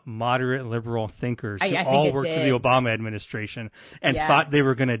generation of moderate liberal thinkers who all worked for the Obama administration and thought they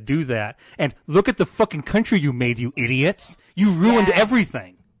were going to do that. And look at the fucking country you made, you idiots. You ruined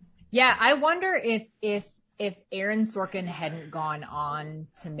everything. Yeah, I wonder if Aaron Sorkin hadn't gone on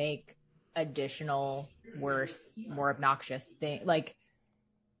to make additional, worse, more obnoxious thing like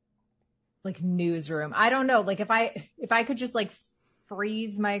Newsroom. I don't know. Like if I could just like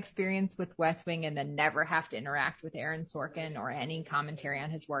freeze my experience with West Wing and then never have to interact with Aaron Sorkin or any commentary on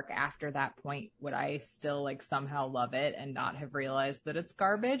his work after that point, would I still like somehow love it and not have realized that it's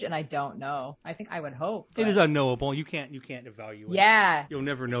garbage? And I don't know. I think I would hope. It is unknowable. You can't evaluate. Yeah. You'll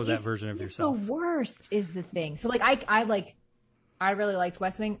never know that version of yourself. The worst is the thing. So like I really liked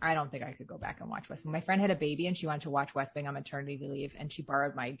West Wing. I don't think I could go back and watch West Wing. My friend had a baby and she wanted to watch West Wing on maternity leave and she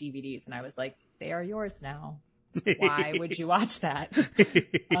borrowed my DVDs and I was like, they are yours now. Why would you watch that?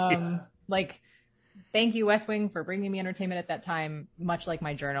 Like, thank you, West Wing, for bringing me entertainment at that time. Much like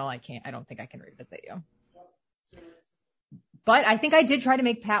my journal, I don't think I can revisit you. But I think I did try to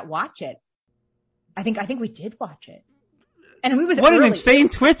make Pat watch it. I think we did watch it. And we was what early. An insane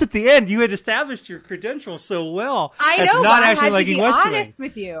twist at the end. You had established your credentials so well. I know. As not actually liking West Wing. Honest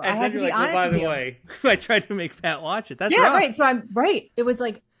with you. And I had to be honest by with the you. way, I tried to make Pat watch it. That's yeah, rough. right. So I'm right. It was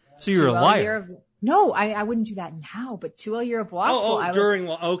like so you're a liar. No, I wouldn't do that now, but 2L year of law school. During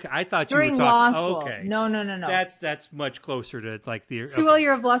law. Okay, I thought you were talking. During law school. Okay, no. That's much closer to like the 2L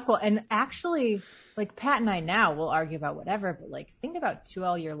year of law school, and actually, like Pat and I now will argue about whatever, but like think about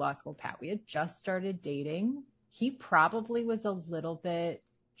 2L year law school. Pat, we had just started dating. He probably was a little bit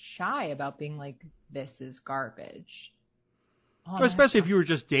shy about being like, "This is garbage." Oh, especially if you were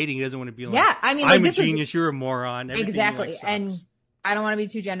just dating, he doesn't want to be like, "Yeah, I mean, I'm a genius, you're a moron." Exactly, and I don't want to be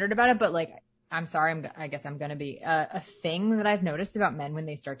too gendered about it, but like. I'm sorry. I guess I'm going to be a thing that I've noticed about men when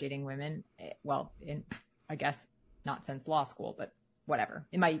they start dating women. Well, I guess not since law school, but whatever.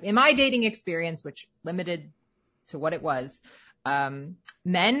 In my dating experience, which limited to what it was,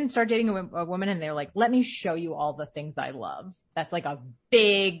 men start dating a woman and they're like, let me show you all the things I love. That's like a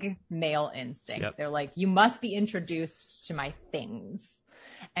big male instinct. Yep. They're like, you must be introduced to my things.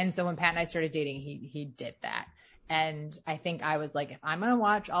 And so when Pat and I started dating, he did that. And I think I was like, if I'm going to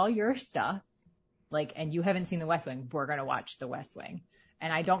watch all your stuff, like, and you haven't seen The West Wing, we're going to watch The West Wing.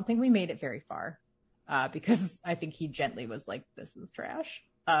 And I don't think we made it very far, because I think he gently was like, this is trash.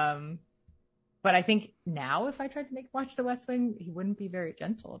 But I think now if I tried to watch The West Wing, he wouldn't be very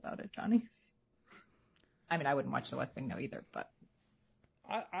gentle about it, Johnny. I mean, I wouldn't watch The West Wing now either, but.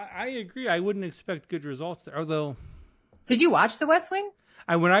 I agree. I wouldn't expect good results there, although. Did you watch The West Wing?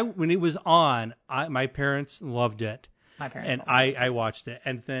 When it was on, my parents loved it. My parents and I watched it.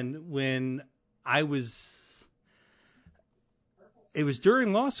 And then when it was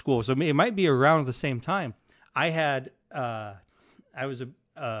during law school, so it might be around the same time. I was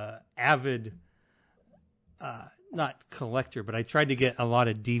a avid, not collector, but I tried to get a lot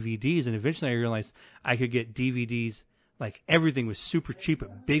of DVDs, and eventually I realized I could get DVDs. Like, everything was super cheap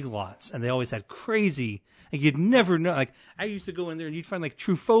at Big Lots, and they always had crazy, and you'd never know. Like, I used to go in there, and you'd find, like,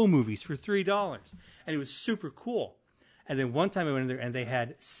 Truffaut movies for $3, and it was super cool. And then one time I went in there, and they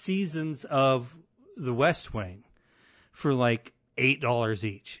had seasons of The West Wing for, like, $8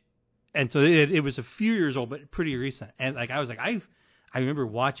 each. And so it was a few years old, but pretty recent. And, like, I was like, I remember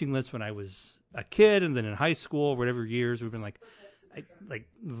watching this when I was a kid, and then in high school, whatever years, we've been, like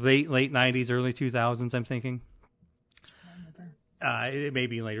late 90s, early 2000s, I'm thinking. It may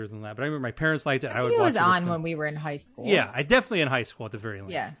be later than that, but I remember my parents liked it. I would watch it. It was on when we were in high school. Yeah, I definitely in high school at the very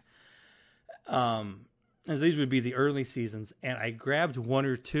least. Yeah. And so these would be the early seasons, and I grabbed one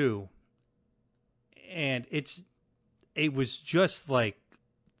or two, and it was just like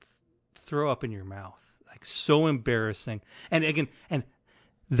throw up in your mouth, like so embarrassing. And again, and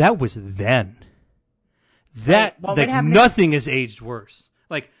that was then. Nothing has aged worse.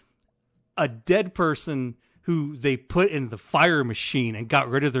 Like a dead person who they put in the fire machine and got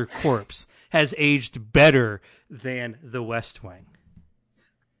rid of their corpse has aged better than The West Wing.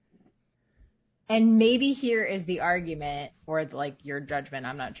 And maybe here is the argument, or like your judgment,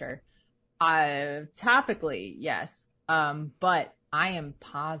 I'm not sure. Topically, yes. But I am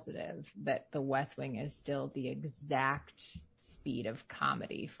positive that The West Wing is still the exact speed of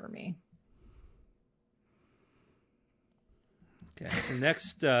comedy for me. Okay, the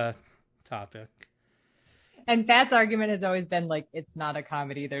next topic. And Pat's argument has always been like, it's not a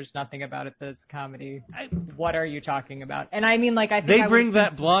comedy. There's nothing about it that's comedy. What are you talking about? And I mean, like, I think they bring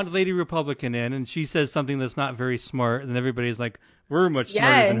that blonde lady Republican in, and she says something that's not very smart, and everybody's like, we're much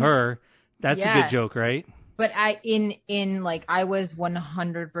smarter than her. That's a good joke, right? But I was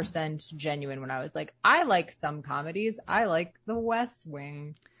 100% genuine when I was like, I like some comedies. I like The West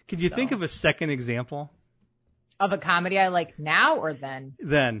Wing. Could you think of a second example? Of a comedy I like now or then?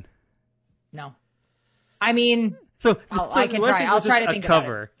 Then. No. I mean, I can try. I'll try to think about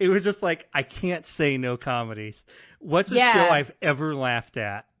it. It was just like, I can't say no comedies. What's a show I've ever laughed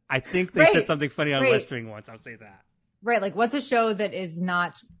at? I think they said something funny on West Wing once. I'll say that. Right. Like, what's a show that is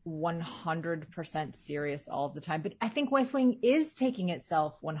not 100% serious all of the time? But I think West Wing is taking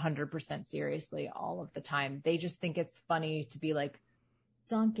itself 100% seriously all of the time. They just think it's funny to be like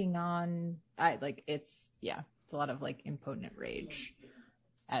dunking on. It's a lot of like impotent rage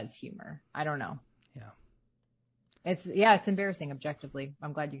as humor. I don't know. Yeah. It's embarrassing objectively.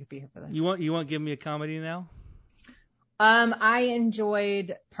 I'm glad you could be here for this. You won't give me a comedy now? I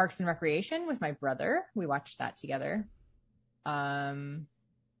enjoyed Parks and Recreation with my brother. We watched that together. I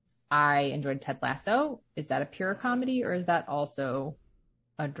enjoyed Ted Lasso. Is that a pure comedy or is that also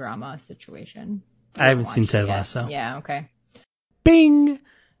a drama situation? I haven't seen Ted Lasso. Yeah, okay. Bing!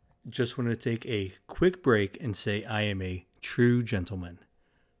 Just want to take a quick break and say I am a true gentleman.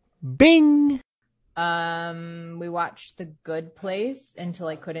 Bing! We watched The Good Place until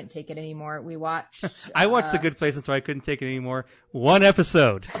I couldn't take it anymore. We watched... I watched The Good Place until I couldn't take it anymore. One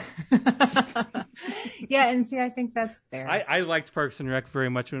episode. Yeah, and see, I think that's fair. I liked Parks and Rec very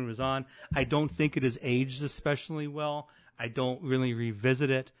much when it was on. I don't think it has aged especially well. I don't really revisit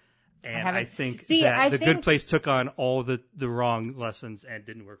it. And I think The Good Place took on all the wrong lessons and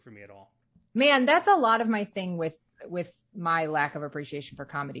didn't work for me at all. Man, that's a lot of my thing with my lack of appreciation for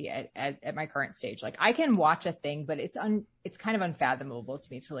comedy at my current stage. Like, I can watch a thing, but it's kind of unfathomable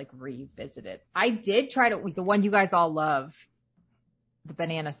to me to like revisit it. I did try to, the one you guys all love, The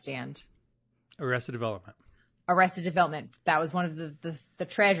Banana Stand. Arrested Development. That was one of the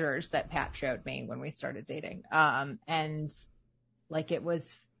treasures that Pat showed me when we started dating. And like, it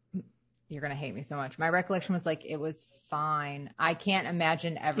was you're going to hate me so much. My recollection was like, it was fine. I can't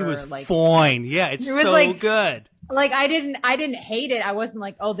imagine ever It was like fine. Yeah, it's it was so like- good. like I didn't hate it. I wasn't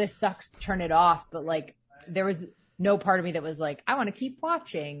like, oh, this sucks, turn it off. But like there was no part of me that was like, I want to keep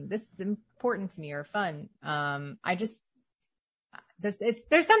watching. This is important to me or fun. I just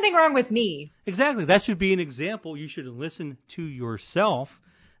there's something wrong with me. Exactly. That should be an example. You should listen to yourself.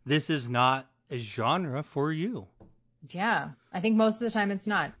 This is not a genre for you. Yeah, I think most of the time it's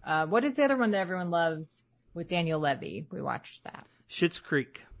not. What is the other one that everyone loves with Daniel Levy? We watched that. Schitt's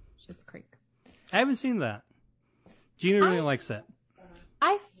Creek. Schitt's Creek. I haven't seen that. Gina really likes it.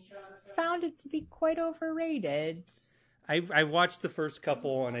 I found it to be quite overrated. I watched the first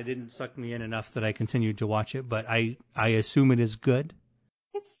couple and it didn't suck me in enough that I continued to watch it, but I assume it is good.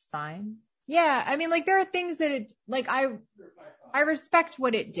 It's fine. Yeah, I mean, like there are things that it like I respect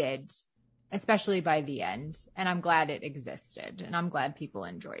what it did, especially by the end, and I'm glad it existed, and I'm glad people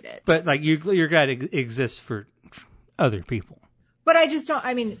enjoyed it. But like you're glad it exists for other people. But I just don't.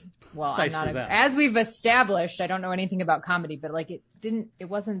 I mean, well, It's nice I'm for not them. as we've established. I don't know anything about comedy, but like it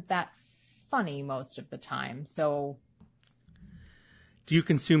wasn't that funny most of the time. So, Do you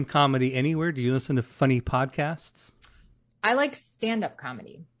consume comedy anywhere? Do you listen to funny podcasts? I like stand-up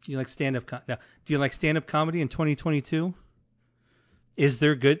comedy. Do you like stand-up? Do you like stand-up comedy in 2022? Is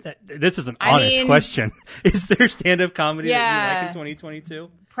there good? This is an honest question. Is there stand-up comedy that you like in 2022?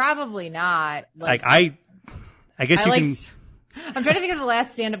 Probably not. Like I guess I you liked, I'm trying to think of the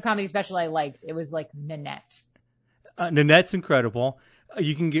last stand-up comedy special I liked. It was like Nanette. can. Nanette's incredible.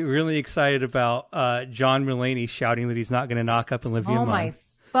 You can get really excited about John Mulaney shouting that he's not going to knock up Olivia Munn. Oh my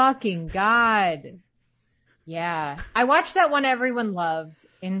fucking God. Yeah. I watched that one everyone loved.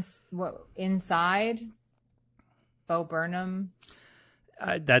 Inside? Bo Burnham.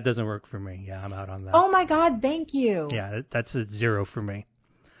 That doesn't work for me. Yeah, I'm out on that. Oh my God, thank you. Yeah, that's a 0 for me.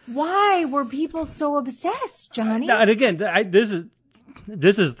 Why were people so obsessed, Johnny? No, and again, this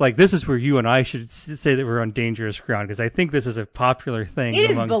is where you and I should say that we're on dangerous ground because I think this is a popular thing.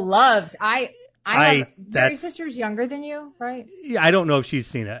 It is beloved. I have your that's- sister's younger than you, right? Yeah, I don't know if she's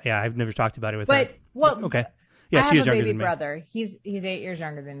seen it. Yeah, I've never talked about it with her. But well, Okay. Yeah, I she have is a younger baby than me. brother. He's 8 years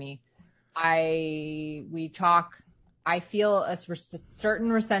younger than me. We talk. I feel a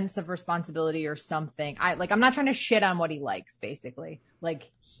certain sense of responsibility or something. I'm not trying to shit on what he likes, basically.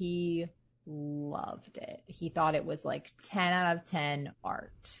 Like, he loved it. He thought it was like 10 out of 10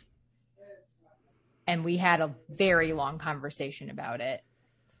 art. And we had a very long conversation about it.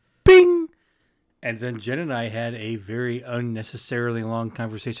 Bing! And then Jen and I had a very unnecessarily long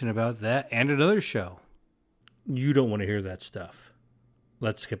conversation about that and another show. You don't want to hear that stuff.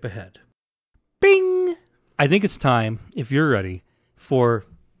 Let's skip ahead. Bing! I think it's time, if you're ready, for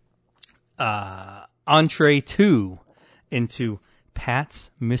entree 2 into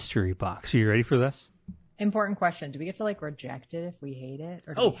Pat's Mystery Box. Are you ready for this? Important question. Do we get to reject it if we hate it?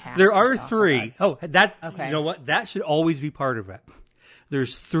 Or do we have there to are talk 3. about it? You know what? That should always be part of it.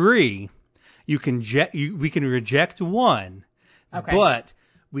 There's 3. We can reject one, Okay. but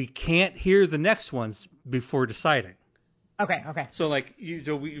we can't hear the next ones before deciding. Okay. So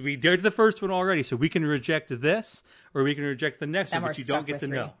we did the first one already, so we can reject this or we can reject the next Then one, we're but you stuck don't get with to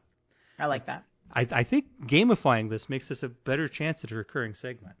 3. know. I like that. I think gamifying this makes us a better chance at a recurring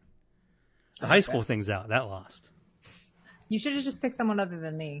segment. The high school thing's out. That lost. You should have just picked someone other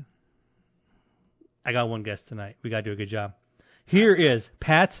than me. I got one guest tonight. We got to do a good job. Here is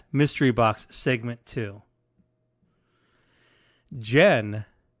Pat's Mystery Box segment 2. Jen,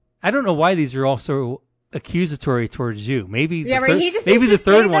 I don't know why these are all so accusatory towards you. Maybe maybe the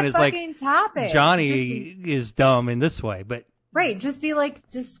third one is like topic. Johnny is dumb in this way, but right. Just be like,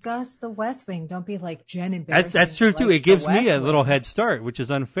 discuss the West Wing. Don't be like Jen embarrassing. that's true too. likes It gives the me a West little Wing. head start, which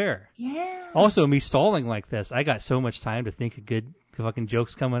is unfair. Yeah. Also, me stalling like this, I got so much time to think of good fucking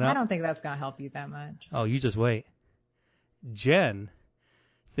jokes coming I up. don't think that's gonna help you that much. Oh, you just wait. Jen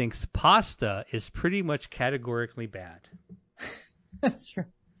thinks pasta is pretty much categorically bad. That's true.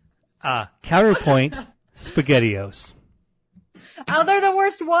 Counterpoint, SpaghettiOs. Oh, they're the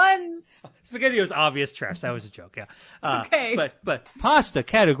worst ones. SpaghettiOs, obvious trash. That was a joke, yeah. Okay. But pasta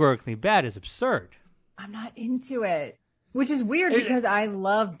categorically bad is absurd. I'm not into it, which is weird because I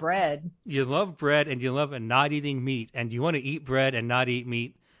love bread. You love bread and you love not eating meat, and you want to eat bread and not eat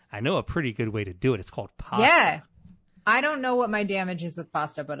meat. I know a pretty good way to do it. It's called pasta. Yeah. I don't know what my damage is with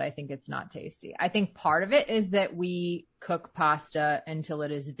pasta, but I think it's not tasty. I think part of it is that we cook pasta until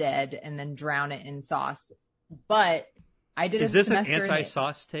it is dead and then drown it in sauce. But I did Is a this an semester in it.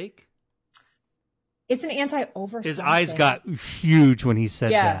 anti-sauce take? It's an anti-over. His eyes got huge when he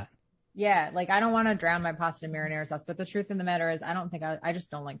said that. Yeah, like I don't want to drown my pasta in marinara sauce, but the truth of the matter is, I don't think I just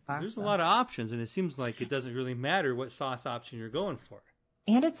don't like pasta. There's a lot of options, and it seems like it doesn't really matter what sauce option you're going for.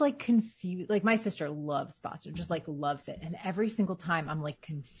 And it's like confused. Like my sister loves pasta, just like loves it. And every single time I'm like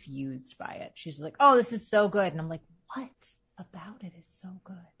confused by it. She's like, "Oh, this is so good." And I'm like, "What about it is so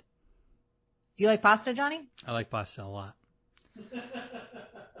good?" Do you like pasta, Johnny? I like pasta a lot.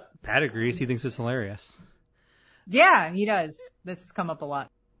 Pat agrees. He thinks it's hilarious. Yeah, he does. This has come up a lot.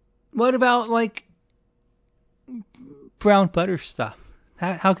 What about like brown butter stuff?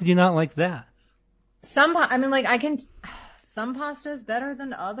 How could you not like that? Some pasta is better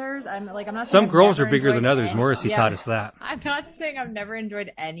than others. I'm not. Some saying I've girls never are bigger than enjoyed others. any- Morrissey yeah. taught us that. I'm not saying I've never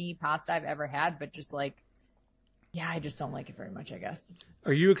enjoyed any pasta I've ever had, but just like, yeah, I just don't like it very much, I guess.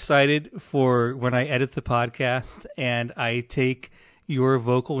 Are you excited for when I edit the podcast and I take your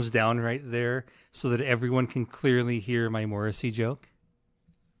vocals down right there so that everyone can clearly hear my Morrissey joke?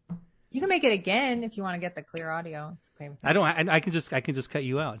 You can make it again if you want to get the clear audio. It's okay. I don't. I can just cut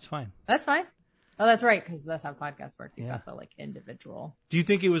you out. It's fine. That's fine. Oh, that's right, because that's how podcasts work. You Yeah. got the like individual. Do you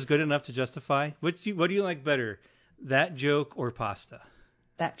think it was good enough to justify? What do you like better, that joke or pasta?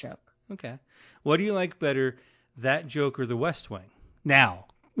 That joke. Okay. What do you like better, that joke or The West Wing? Now,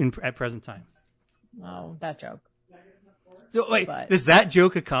 at present time. Oh, that joke. So, wait, But- is that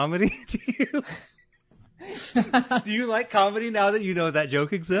joke a comedy to you? Do you like comedy now that you know that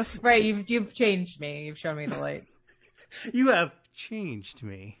joke exists? Right, you've changed me. You've shown me the light. You have changed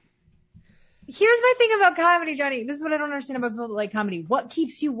me. Here's my thing about comedy, Johnny. This is what I don't understand about people that like comedy. What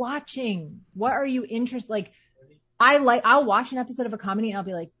keeps you watching? What are you interested? Like, I'll watch an episode of a comedy and I'll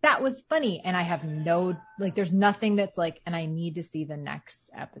be like, that was funny. And I have there's nothing that's like, and I need to see the next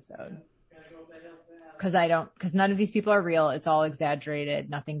episode. Because none of these people are real. It's all exaggerated.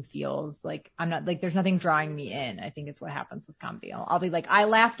 Nothing feels like there's nothing drawing me in. I think is what happens with comedy. I'll be like, I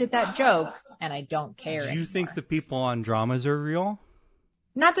laughed at that joke and I don't care. Do you think the people on dramas are real?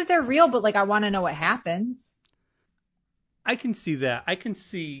 Not that they're real, but like, I want to know what happens. I can see that. I can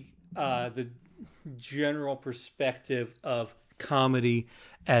see the general perspective of comedy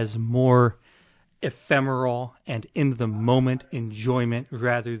as more ephemeral and in the moment enjoyment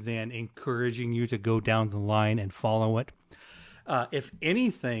rather than encouraging you to go down the line and follow it. If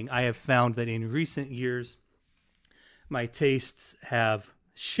anything, I have found that in recent years, my tastes have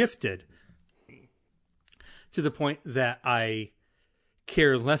shifted to the point that I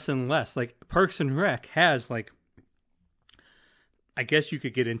care less and less. Like Parks and Rec has like, I guess you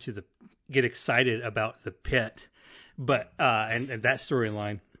could get excited about the pit, but and that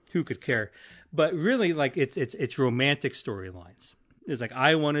storyline, who could care? But really, like it's romantic storylines. It's like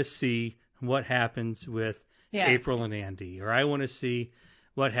I want to see what happens with April and Andy, or I want to see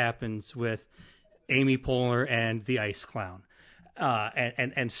what happens with Amy Poehler and the Ice Clown,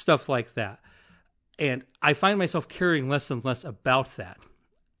 and stuff like that. And I find myself caring less and less about that.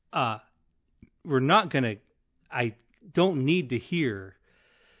 I don't need to hear.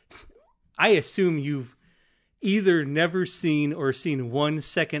 I assume you've either never seen or seen 1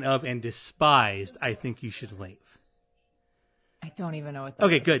 second of and despised I Think You Should Leave. I don't even know what that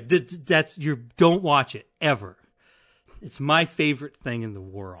Okay, is. good. Don't watch it ever. It's my favorite thing in the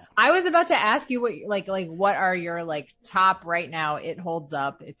world. I was about to ask you what are your like top right now? It holds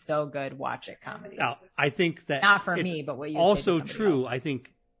up. It's so good. Watch it comedies. Now, I think that Not for it's me, but what you also say to somebody true. else.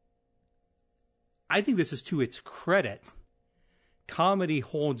 I think this is to its credit. Comedy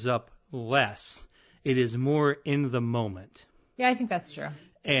holds up less. It is more in the moment. Yeah, I think that's true.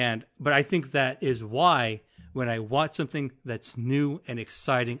 But I think that is why when I watch something that's new and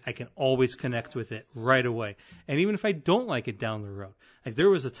exciting, I can always connect with it right away. And even if I don't like it down the road, like there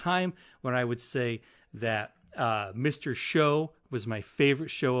was a time when I would say that Mr. Show was my favorite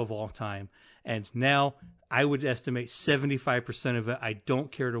show of all time. And now I would estimate 75% of it I don't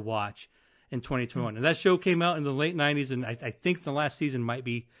care to watch in 2021. And that show came out in the late 90s, and I think the last season might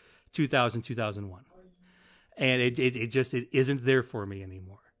be 2000, 2001. And it isn't there for me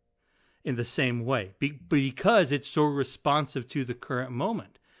anymore in the same way because it's so responsive to the current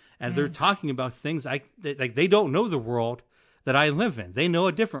moment. And they're talking about things like they don't know the world that I live in. They know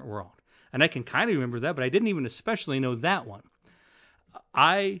a different world. And I can kind of remember that, but I didn't even especially know that one.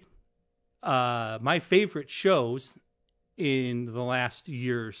 My favorite shows in the last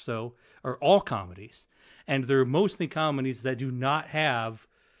year or so are all comedies. And they're mostly comedies that do not have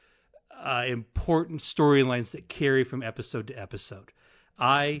important storylines that carry from episode to episode.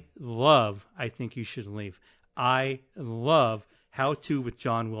 I love I Think You Should Leave. I love How To with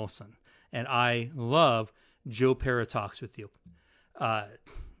John Wilson. And I love Joe Pera Talks With You. I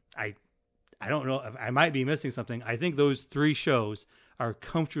don't know. I might be missing something. I think those three shows are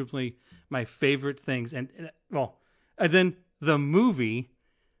comfortably my favorite things. And then the movie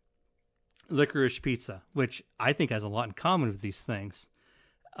Licorice Pizza, which I think has a lot in common with these things.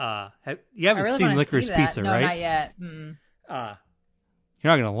 You haven't really seen wanna Licorice see that. Pizza, No, right? not yet. You're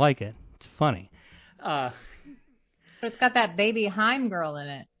not going to like it. It's funny. But it's got that baby Haim girl in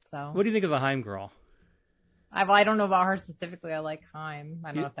it. So What do you think of the Haim girl? I don't know about her specifically. I like Haim.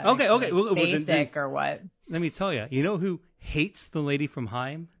 I don't know if that Okay, makes okay. it, Well, basic then- or what. Let me tell you. You know who hates the lady from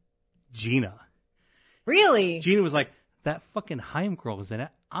Haim? Gina. Really? Gina was like, that fucking Haim girl is in it.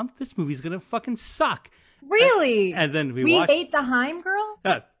 This movie's going to fucking suck. Really? And then we we watched. hate the Haim girl?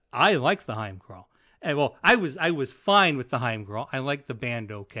 I like the Haim girl. And, I was fine with the Haim girl. I liked the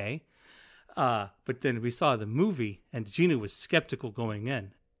band okay. But then we saw the movie, and Gina was skeptical going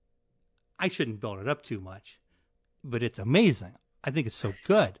in. I shouldn't build it up too much, but it's amazing. I think it's so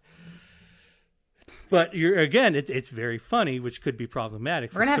good. But it's very funny, which could be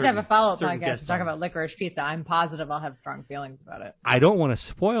problematic. We're going to have a follow-up certain podcast guests to talk on it. about Licorice Pizza. I'm positive I'll have strong feelings about it. I don't want to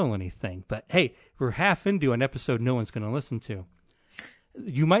spoil anything, but hey, we're half into an episode no one's going to listen to.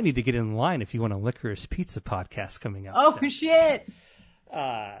 You might need to get in line if you want a Licorice Pizza podcast coming up. Oh, soon. shit.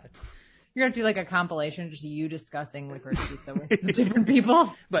 You're going to do like a compilation, just you discussing Licorice Pizza with different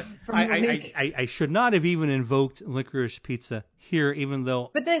people. But from the week. I should not have even invoked Licorice Pizza here, even though.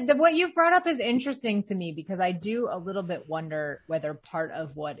 But what you've brought up is interesting to me because I do a little bit wonder whether part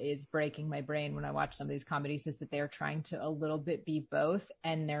of what is breaking my brain when I watch some of these comedies is that they're trying to a little bit be both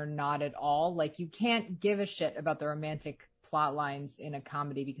and they're not at all. Like you can't give a shit about the romantic plot lines in a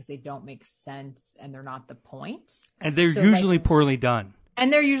comedy because they don't make sense and they're not the point. And they're usually poorly done.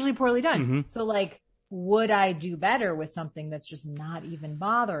 And they're usually poorly done. Mm-hmm. So like, would I do better with something that's just not even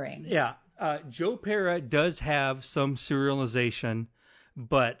bothering? Yeah. Joe Pera does have some serialization,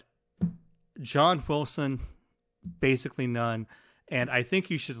 but John Wilson, basically none. And I Think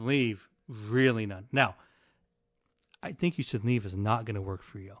You Should Leave, really none. Now, I Think You Should Leave is not going to work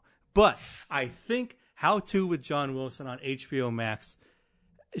for you. But I think How To with John Wilson on HBO Max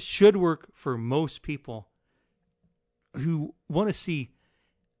should work for most people who want to see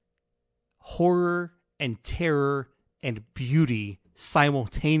horror and terror and beauty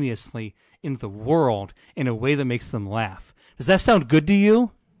simultaneously in the world in a way that makes them laugh. Does that sound good to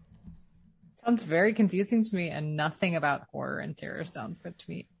you? Sounds very confusing to me, and nothing about horror and terror sounds good to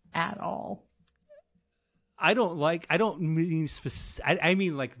me at all. I mean I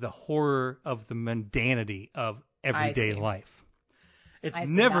mean like the horror of the mundanity of everyday life. It's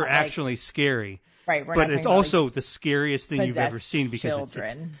never actually scary. Right, but it's also the scariest thing you've ever seen because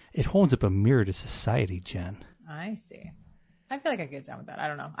it holds up a mirror to society, Jen. I see. I feel like I could get down with that. I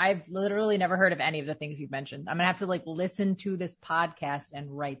don't know. I've literally never heard of any of the things you've mentioned. I'm going to have to listen to this podcast and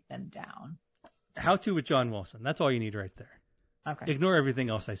write them down. How To with John Wilson. That's all you need right there. Okay. Ignore everything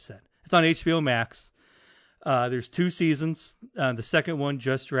else I said. It's on HBO Max. There's 2 seasons. The second one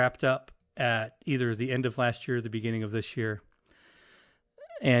just wrapped up at either the end of last year or the beginning of this year.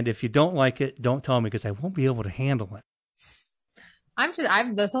 And if you don't like it, don't tell me because I won't be able to handle it.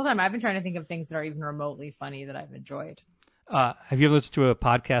 This whole time I've been trying to think of things that are even remotely funny that I've enjoyed. Have you ever listened to a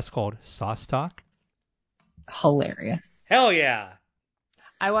podcast called Sauce Talk? Hilarious. Hell yeah.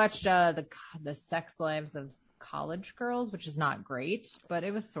 I watched the Sex Lives of College Girls, which is not great, but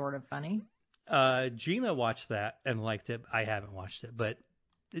it was sort of funny. Gina watched that and liked it. I haven't watched it, but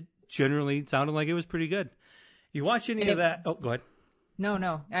it generally sounded like it was pretty good. You watch any of that? Oh, go ahead.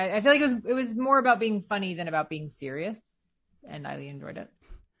 No. I feel like it was more about being funny than about being serious, and I enjoyed it.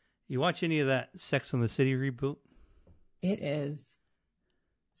 You watch any of that Sex and the City reboot? It is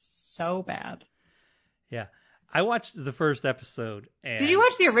so bad. Yeah. I watched the first episode. And did you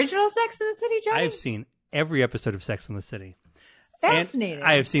watch the original Sex and the City, Johnny? I've seen every episode of Sex and the City. Fascinating. And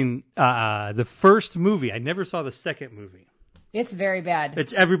I have seen the first movie. I never saw the second movie. It's very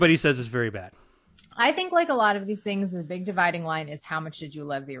bad. Everybody says it's very bad. I think like a lot of these things, the big dividing line is how much did you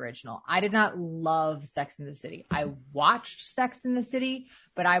love the original? I did not love Sex and the City. I watched Sex and the City,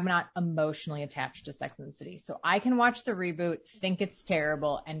 but I'm not emotionally attached to Sex and the City. So I can watch the reboot, think it's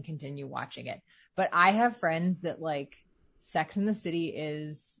terrible, and continue watching it. But I have friends that like Sex and the City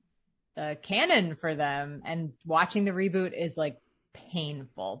is canon for them, and watching the reboot is like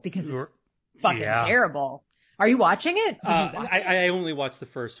painful because it's fucking terrible. Are you watching it? I only watched the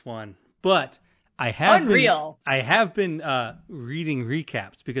first one, but I have been reading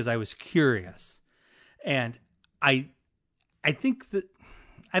recaps because I was curious, and I think that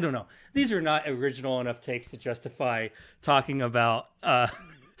I don't know. These are not original enough takes to justify talking about.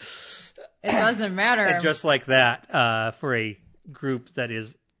 It doesn't matter. Just like that for a group that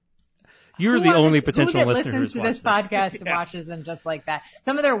is, You're the only potential who that listener listens who's to this watched podcast watches them just like that.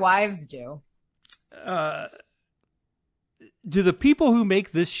 Some of their wives do. Do the people who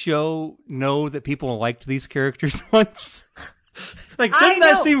make this show know that people liked these characters once? Like, doesn't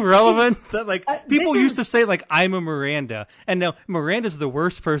that seem relevant? That like people used to say like I'm a Miranda, and now Miranda's the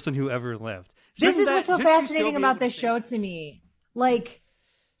worst person who ever lived. This is what's so fascinating about this show to me. Like,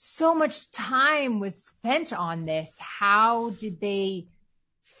 so much time was spent on this. How did they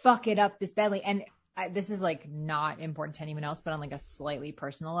fuck it up this badly? And this is like not important to anyone else, but on like a slightly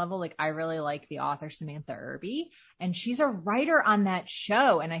personal level, like I really like the author Samantha Irby, and she's a writer on that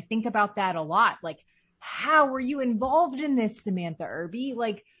show. And I think about that a lot. Like, how were you involved in this, Samantha Irby?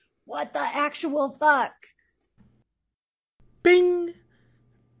 Like, what the actual fuck? Bing!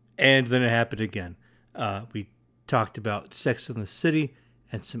 And then it happened again. We talked about Sex in the City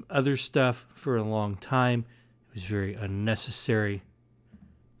and some other stuff for a long time. It was very unnecessary.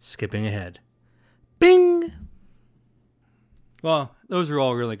 Skipping ahead. Bing! Well, those are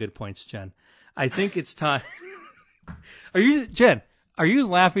all really good points, Jen. I think it's time. Jen, are you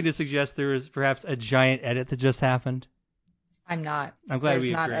laughing to suggest there is perhaps a giant edit that just happened? I'm not. I'm glad There's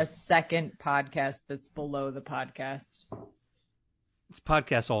we not agree. a second podcast that's below the podcast. It's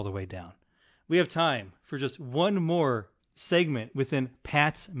podcast all the way down. We have time for just one more segment within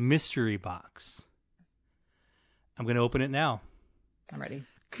Pat's mystery box. I'm going to open it now. I'm ready.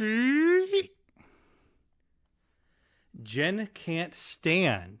 Jen can't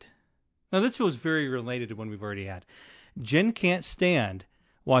stand. Now, this feels very related to one we've already had. Jen can't stand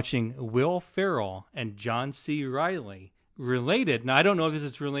watching Will Ferrell and John C. Reilly related. Now, I don't know if this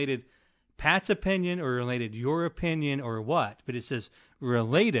is related Pat's opinion or related your opinion or what, but it says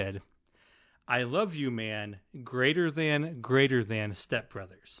related. I love you, man. Greater than Step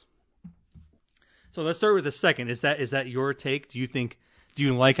Brothers. So let's start with the second. Is that your take? Do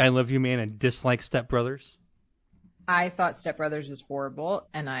you like I Love You, Man and dislike Step Brothers? I thought Step Brothers was horrible,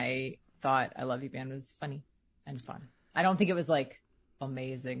 and I thought I Love You, Man was funny and fun. I don't think it was like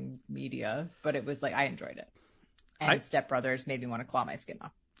amazing media, but it was like I enjoyed it. And Step Brothers made me want to claw my skin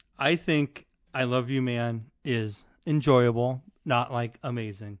off. I think I Love You, Man is enjoyable, not like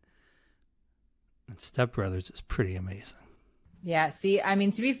amazing. And Step Brothers is pretty amazing. Yeah, see, I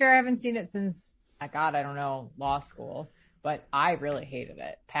mean, to be fair, I haven't seen it since, I don't know, law school. But I really hated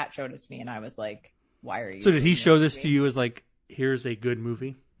it. Pat showed it to me, and I was like, why are you... So did he show this to you as like, here's a good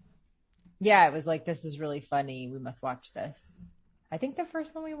movie? Yeah, it was like, this is really funny. We must watch this. I think the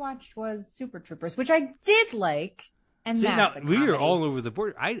first one we watched was Super Troopers, which I did like. And See, that's now, a we comedy. are all over the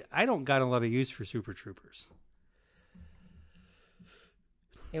board. I don't got a lot of use for Super Troopers.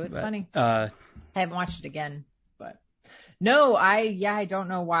 It was funny. I haven't watched it again, but no, I don't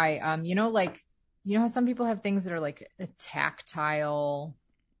know why. You know how some people have things that are like a tactile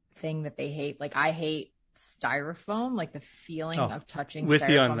thing that they hate? Like I hate styrofoam, like the feeling of touching with styrofoam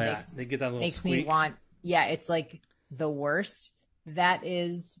you on that. They get that little makes squeak. me want, it's like the worst. That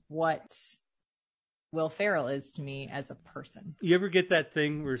is what Will Ferrell is to me as a person. You ever get that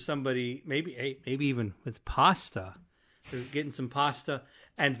thing where somebody, maybe even with pasta, they're getting some pasta,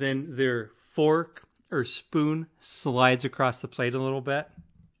 and then their fork or spoon slides across the plate a little bit?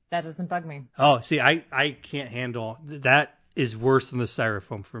 That doesn't bug me. Oh, see, I can't handle that. Is worse than the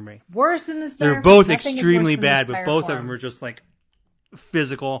styrofoam for me. Worse than the styrofoam? They're both Nothing extremely is worse than bad, the but both of styrofoam. them are just like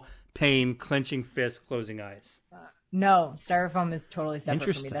physical pain, clenching fists, closing eyes. No, styrofoam is totally separate for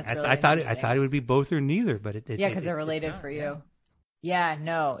me. Interesting. That's really I thought interesting. it would be both or neither, but it because they're related for you. Yeah,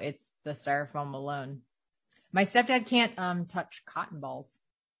 no, it's the styrofoam alone. My stepdad can't touch cotton balls.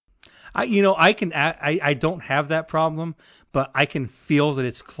 I don't have that problem, but I can feel that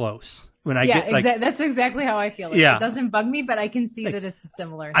it's close when I get like that's exactly how I feel. Like, Yeah. It doesn't bug me, but I can see that it's a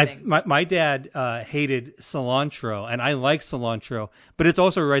similar thing. My dad hated cilantro, and I like cilantro, but it's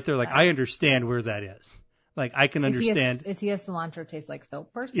also right there. Like I understand where that is. Like I can understand. Is he a cilantro tastes like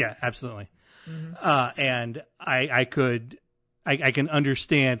soap person? Yeah, absolutely. Mm-hmm. And I can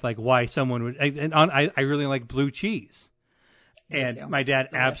understand like why someone would. I really like blue cheese, and my dad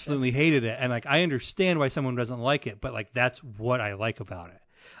absolutely hated it. And like I understand why someone doesn't like it, but like that's what I like about it.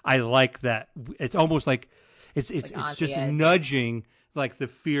 I like that it's almost like it's just nudging like the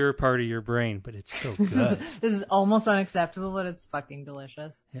fear part of your brain, but it's so good. This is almost unacceptable, but it's fucking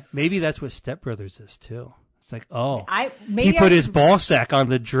delicious. Yeah. Maybe that's what Step Brothers is too. It's like, he put his ball sack on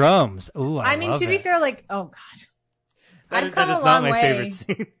the drums. Ooh, I mean, to be fair, like, oh god, I've come that is a not long my way favorite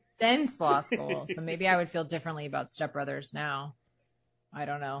scene. since law school, so maybe I would feel differently about Step Brothers now. I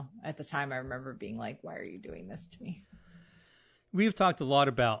don't know. At the time, I remember being like, "Why are you doing this to me?" We've talked a lot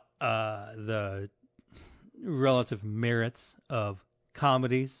about the relative merits of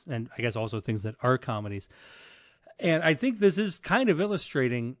comedies, and I guess also things that are comedies. And I think this is kind of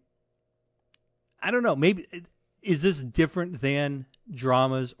illustrating, I don't know, maybe, is this different than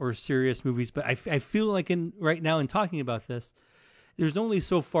dramas or serious movies? But I feel like right now in talking about this, there's only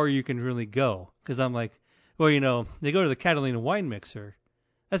so far you can really go. Because I'm like, well, they go to the Catalina wine mixer.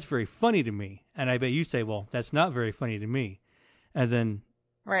 That's very funny to me. And I bet you say, well, that's not very funny to me. And then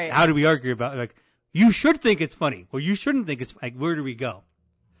Right. how do we argue about it? Like, you should think it's funny. Well, you shouldn't think it's like, where do we go?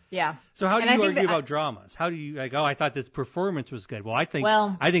 Yeah. So how do you argue about dramas? How do you like? Oh, I thought this performance was good. Well, I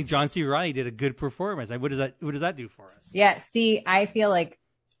think John C. Reilly did a good performance. Like, what does that do for us? Yeah. See, I feel like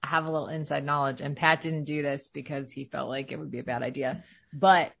I have a little inside knowledge, and Pat didn't do this because he felt like it would be a bad idea.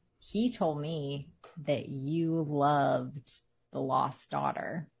 But he told me that you loved The Lost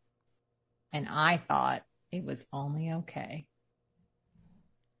Daughter, and I thought it was only okay.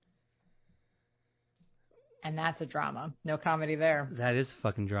 And that's a drama. No comedy there. That is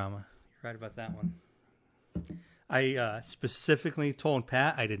fucking drama. You're right about that one. I specifically told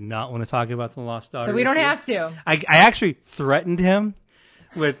Pat I did not want to talk about The Lost Daughter. So we don't have to. I actually threatened him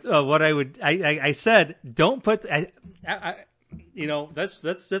with what I would. I said, don't put. Let's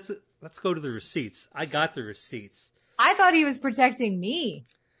go to the receipts. I got the receipts. I thought he was protecting me.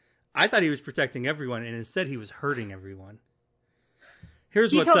 I thought he was protecting everyone, and instead he was hurting everyone.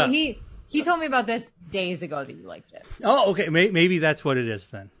 Here's what's up. He told me about this days ago that you liked it. Oh, okay. Maybe that's what it is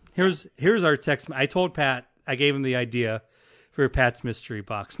then. Here's our text. I told Pat, I gave him the idea for Pat's mystery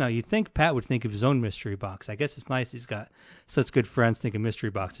box. Now, you'd think Pat would think of his own mystery box. I guess it's nice he's got such good friends thinking mystery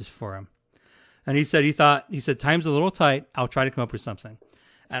boxes for him. And he said, time's a little tight. I'll try to come up with something.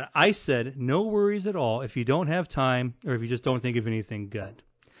 And I said, no worries at all if you don't have time or if you just don't think of anything good.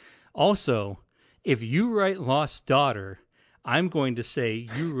 Also, if you write Lost Daughter, I'm going to say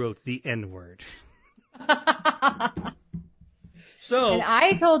you wrote the N-word. So, and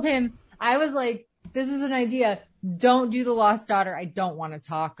I told him, I was like, this is an idea. Don't do The Lost Daughter. I don't want to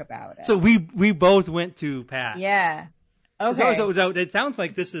talk about it. So we both went to Pat. Yeah. Okay. So it sounds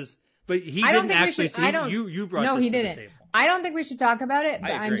like this is, but he didn't actually see you brought this to the table. I don't think we should talk about it,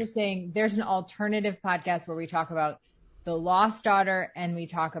 but I agree. I'm just saying there's an alternative podcast where we talk about The Lost Daughter and we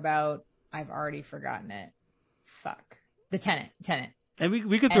talk about, I've already forgotten it. Fuck. The Tenant. And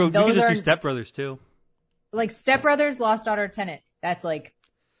we could just do Step Brothers too. Like Step Brothers, Lost Daughter, Tenant. That's like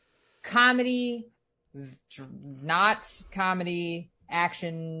comedy, not comedy,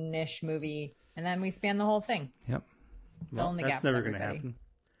 action-ish movie. And then we span the whole thing. Yep. Well, that's never going to happen.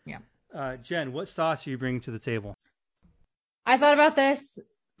 Yeah. Jen, what sauce are you bringing to the table? I thought about this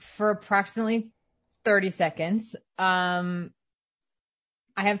for approximately 30 seconds. I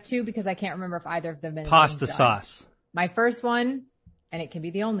have two because I can't remember if either of them have been Pasta done. sauce. My first one, and it can be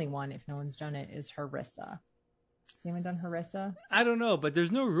the only one if no one's done it, is harissa. Has anyone done harissa? I don't know, but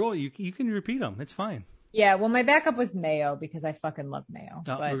there's no rule. You can repeat them. It's fine. Yeah, well, my backup was mayo because I fucking love mayo.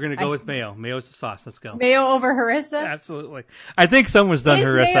 No, we're going to go with mayo. Mayo's the sauce. Let's go. Mayo over harissa? Absolutely. I think someone's done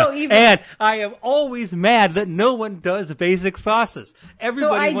harissa. And I am always mad that no one does basic sauces.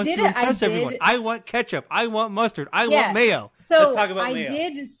 Everybody wants to impress everyone. I want ketchup. I want mustard. I want mayo. So let's talk about mayo. I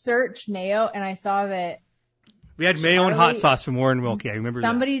did search mayo, and I saw that we had mayo and hot sauce from Warren Wilkie. I remember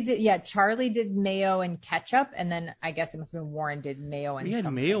somebody did. Yeah, Charlie did mayo and ketchup, and then I guess it must have been Warren did mayo and. We had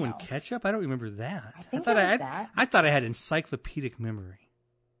something mayo else. and ketchup. I don't remember that. I think thought that. I thought I had encyclopedic memory.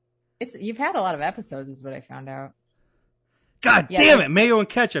 You've had a lot of episodes, is what I found out. God damn it! Mayo and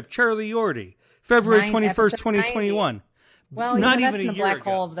ketchup. Charlie Yorty, February 21st, 2021. Well, not that's even in a the year black ago.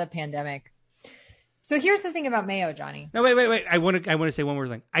 hole of the pandemic. So here's the thing about mayo, Johnny. No, wait. I want to say one more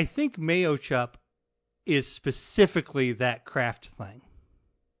thing. I think mayo chup is specifically that Kraft thing.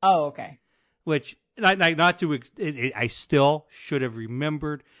 Oh, okay. Which, I still should have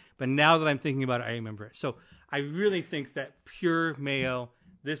remembered, but now that I'm thinking about it, I remember it. So I really think that pure mayo,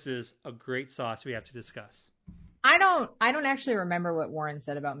 this is a great sauce we have to discuss. I don't actually remember what Warren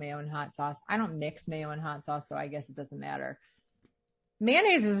said about mayo and hot sauce. I don't mix mayo and hot sauce, so I guess it doesn't matter.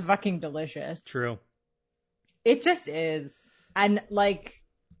 Mayonnaise is fucking delicious. True. It just is. And like,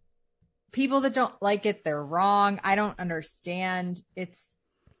 people that don't like it, they're wrong. I don't understand. It's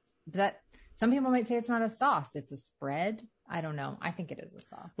that some people might say it's not a sauce. It's a spread. I don't know. I think it is a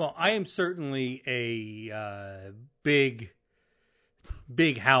sauce. Well, I am certainly a big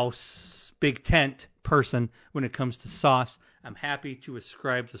house, big tent person when it comes to sauce. I'm happy to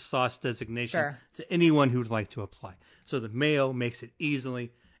ascribe the sauce designation to anyone who would like to apply. So the mayo makes it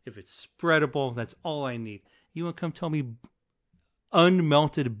easily. If it's spreadable, that's all I need. You want to come tell me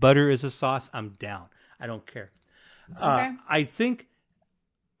unmelted butter is a sauce? I'm down. I don't care. Okay. I think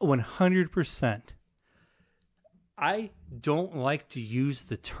 100%. I don't like to use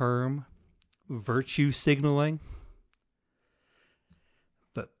the term virtue signaling,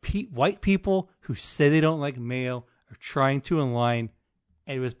 but white people who say they don't like mayo are trying to align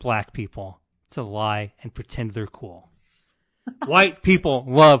it with black people to lie and pretend they're cool. White people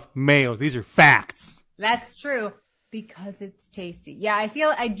love mayo. These are facts. That's true because it's tasty. Yeah,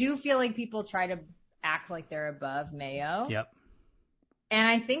 I do feel like people try to act like they're above mayo. Yep. And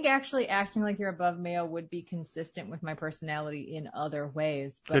I think actually acting like you're above mayo would be consistent with my personality in other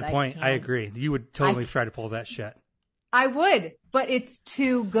ways. But Good point. I agree. You would totally try to pull that shit. I would, but it's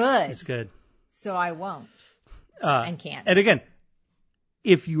too good. It's good. So I won't and can't. And again,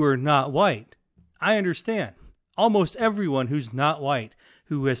 if you are not white, I understand. Almost everyone who's not white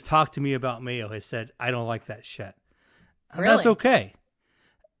who has talked to me about mayo has said, I don't like that shit. And Really? that's okay.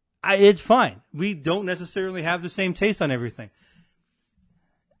 It's fine. We don't necessarily have the same taste on everything.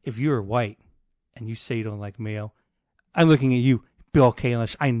 If you're white and you say you don't like mayo, I'm looking at you, Bill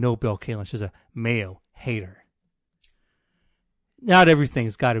Kalish. I know Bill Kalish is a mayo hater. Not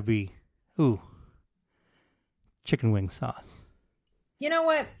everything's got to be, chicken wing sauce. You know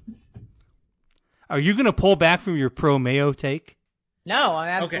what? Are you going to pull back from your pro mayo take? No, I'm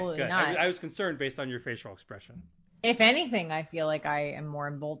absolutely good. not. I was concerned based on your facial expression. If anything, I feel like I am more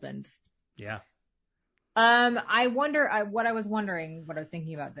emboldened. Yeah. I wonder, what I was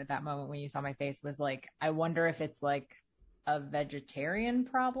thinking about at that moment when you saw my face was like, I wonder if it's like a vegetarian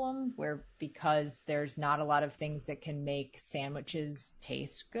problem where because there's not a lot of things that can make sandwiches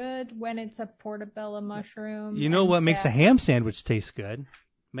taste good when it's a portobello mushroom. You know what makes a ham sandwich taste good?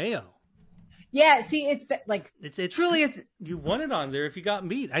 Mayo. Yeah, see, it's like, It's truly it's, you want it on there if you got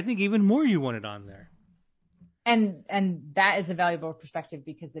meat. I think even more you want it on there. and that is a valuable perspective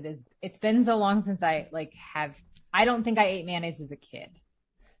because it's been so long since I don't think I ate mayonnaise as a kid.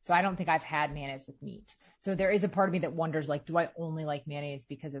 So I don't think I've had mayonnaise with meat. So there is a part of me that wonders, like, do I only like mayonnaise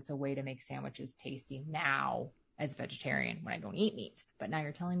because it's a way to make sandwiches tasty now as a vegetarian when I don't eat meat? But now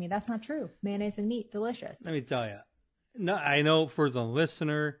you're telling me that's not true. Mayonnaise and meat, delicious. Let me tell you. No, I know for the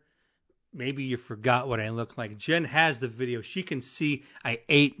listener, maybe you forgot what I look like. Jen has the video. She can see I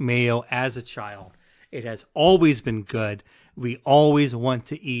ate mayo as a child. It has always been good. We always want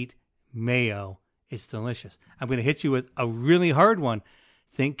to eat mayo. It's delicious. I'm going to hit you with a really hard one.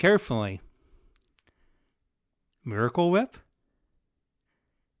 Think carefully. Miracle Whip?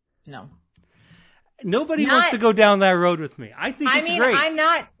 No. Nobody wants to go down that road with me. I think it's great.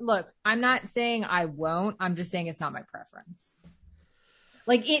 I'm not saying I won't. I'm just saying it's not my preference.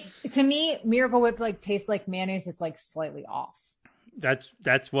 Like to me, Miracle Whip like tastes like mayonnaise. It's like slightly off.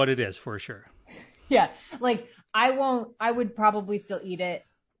 That's what it is for sure. Yeah. Like I would probably still eat it,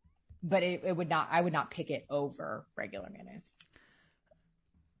 but I would not pick it over regular mayonnaise.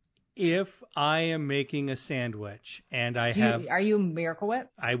 If I am making a sandwich and are you Miracle Whip?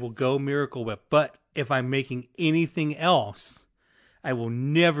 I will go Miracle Whip. But if I'm making anything else, I will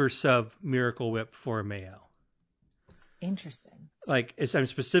never sub Miracle Whip for mayo. Interesting. Like, as I'm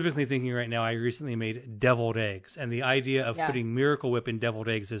specifically thinking right now, I recently made deviled eggs. And the idea of putting Miracle Whip in deviled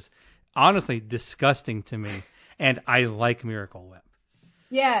eggs is honestly disgusting to me. And I like Miracle Whip.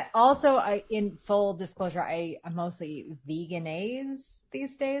 Yeah. Also, in full disclosure, I mostly eat Vegenaise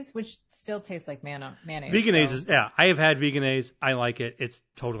these days, which still tastes like mayonnaise. Vegenaise is, I have had Vegenaise. I like it. It's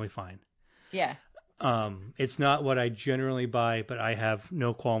totally fine. Yeah. It's not what I generally buy, but I have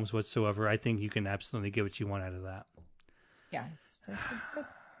no qualms whatsoever. I think you can absolutely get what you want out of that. Yeah, it's good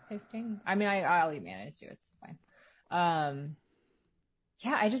tasting. I mean, I'll eat mayonnaise too. It's fine.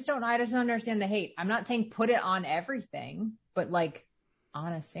 Yeah, I just don't understand the hate. I'm not saying put it on everything, but like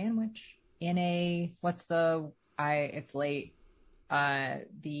on a sandwich in it's late.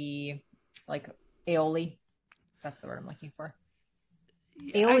 The like aioli. That's the word I'm looking for.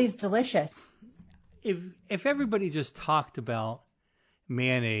 Aioli's delicious. If everybody just talked about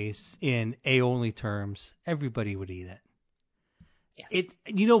mayonnaise in aioli terms, everybody would eat it. Yes.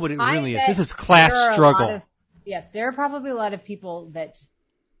 You know what it really is. This is class struggle. Yes, there are probably a lot of people that,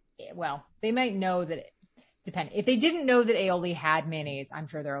 well, they might know that. Depending. If they didn't know that aioli had mayonnaise, I'm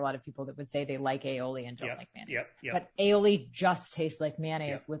sure there are a lot of people that would say they like aioli and don't like mayonnaise. Yep. But aioli just tastes like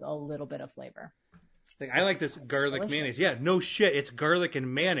mayonnaise with a little bit of flavor. I like this garlic mayonnaise. Yeah, no shit. It's garlic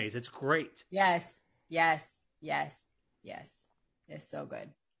and mayonnaise. It's great. Yes. It's so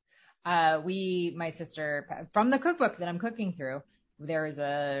good. My sister, from the cookbook that I'm cooking through, there is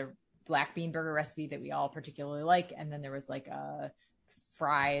a black bean burger recipe that we all particularly like. And then there was like a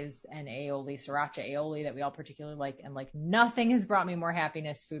fries and aioli, sriracha aioli that we all particularly like. And like nothing has brought me more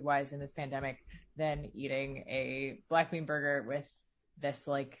happiness food wise in this pandemic than eating a black bean burger with this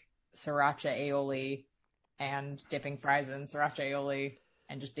like sriracha aioli and dipping fries in sriracha aioli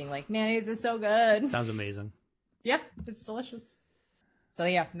and just being like, mayonnaise is so good. Sounds amazing. Yeah, it's delicious. So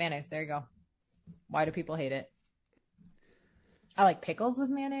yeah, mayonnaise. There you go. Why do people hate it? I like pickles with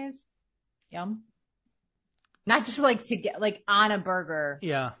mayonnaise. Yum. Not just like to get like on a burger.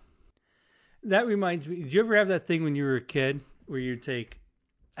 Yeah. That reminds me, did you ever have that thing when you were a kid where you take,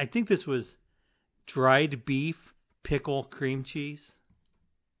 I think this was dried beef, pickle, cream cheese?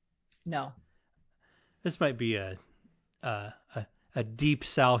 No. This might be a deep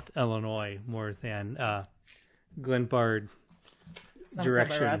South Illinois more than Glenbard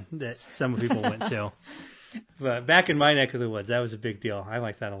direction that some people went to. But back in my neck of the woods, that was a big deal. I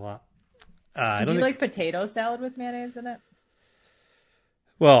like that a lot. Do you like potato salad with mayonnaise in it?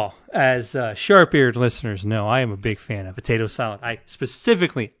 Well, as sharp-eared listeners know, I am a big fan of potato salad. I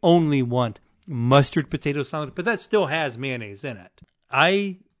specifically only want mustard potato salad, but that still has mayonnaise in it.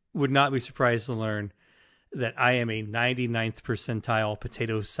 I would not be surprised to learn that I am a 99th percentile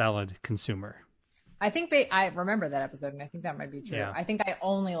potato salad consumer. I think I remember that episode, and I think that might be true. Yeah. I think I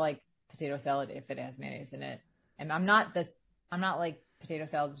only like potato salad if it has mayonnaise in it, and I'm not like potato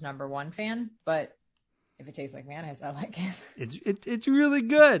salad's number one fan, but if it tastes like mayonnaise, I like it. It's really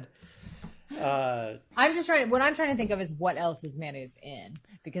good. I'm just trying. What I'm trying to think of is what else is mayonnaise in,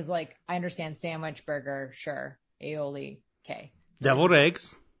 because like I understand sandwich, burger, sure, aioli, okay. Deviled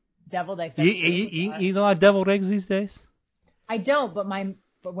eggs. Deviled eggs. You eat a lot of deviled eggs these days? I don't, but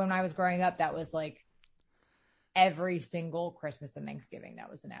when I was growing up, that was like every single Christmas and Thanksgiving.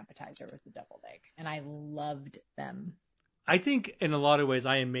 That was an appetizer, was a deviled egg, and I loved them. I think in a lot of ways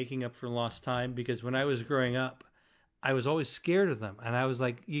I am making up for lost time, because when I was growing up, I was always scared of them. And I was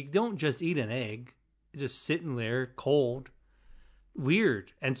like, you don't just eat an egg, just sitting there cold.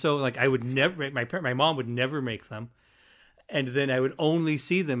 Weird. And so like I would never, my mom would never make them. And then I would only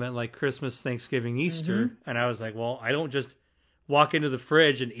see them at like Christmas, Thanksgiving, Easter. Mm-hmm. And I was like, well, I don't just walk into the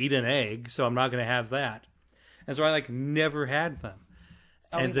fridge and eat an egg, so I'm not going to have that. And so I like never had them.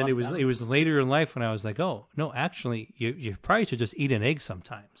 And then it was later in life when I was like, oh, no, actually, you probably should just eat an egg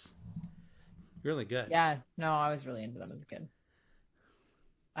sometimes. Really good. Yeah, no, I was really into them as a kid.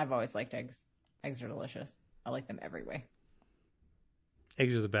 I've always liked eggs. Eggs are delicious. I like them every way.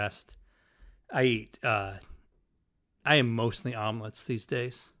 Eggs are the best. I am mostly omelets these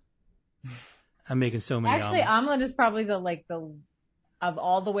days. I'm making so many Actually, omelets. omelet is probably of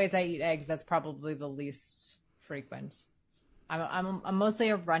all the ways I eat eggs, that's probably the least frequent. I'm mostly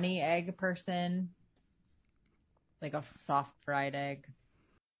a runny egg person, like a soft fried egg.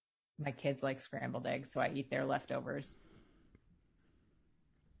 My kids like scrambled eggs, so I eat their leftovers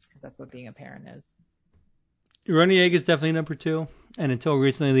because that's what being a parent is. Runny egg is definitely number 2, and until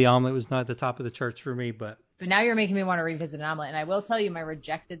recently, the omelet was not at the top of the charts for me. But now you're making me want to revisit an omelet, and I will tell you, my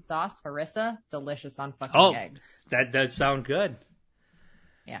rejected sauce, harissa, delicious on fucking eggs. That does sound good.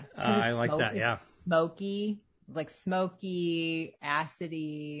 Yeah, I like that. Yeah, smoky. Like smoky,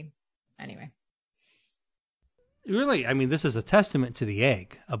 acidy. Anyway. Really, I mean, this is a testament to the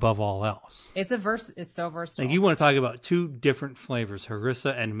egg above all else. It's so versatile. Like you want to talk about 2 different flavors,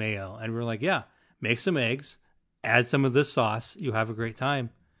 harissa and mayo. And we're like, yeah, make some eggs, add some of this sauce. You have a great time.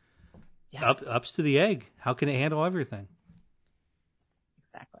 Yeah. Ups to the egg. How can it handle everything?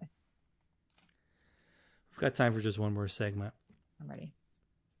 Exactly. We've got time for just one more segment. I'm ready.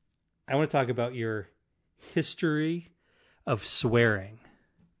 I want to talk about your history of swearing.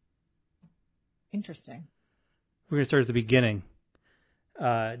 Interesting. We're going to start at the beginning.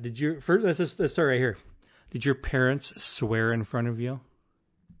 Let's start right here. Did your parents swear in front of you?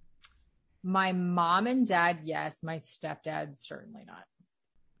 My mom and dad, yes. My stepdad, certainly not.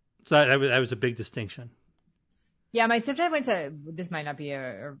 So that was a big distinction. Yeah, my stepdad went to, this might not be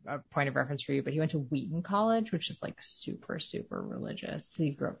a point of reference for you, but he went to Wheaton College, which is like super, super religious.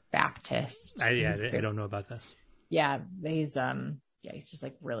 He grew up Baptist. I don't know about this. Yeah, he's just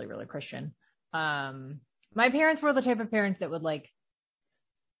like really, really Christian. My parents were the type of parents that would like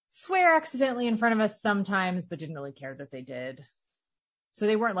swear accidentally in front of us sometimes, but didn't really care that they did. So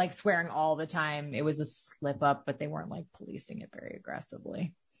they weren't like swearing all the time. It was a slip up, but they weren't like policing it very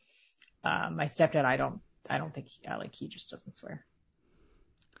aggressively. My stepdad, I don't think he just doesn't swear.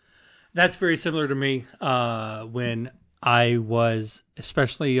 That's very similar to me. When I was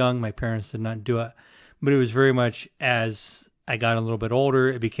especially young, my parents did not do it, but it was very much as I got a little bit older,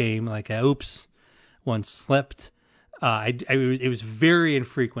 it became like oops, one slipped. It was very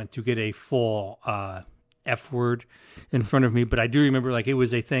infrequent to get a full F word in front of me, but I do remember like it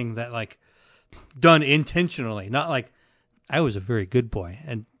was a thing that like done intentionally, not like I was a very good boy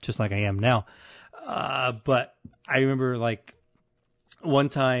and just like I am now. But I remember like one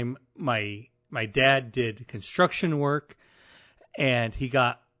time my my dad did construction work, and he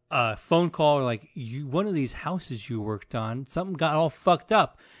got a phone call like, one of these houses you worked on, something got all fucked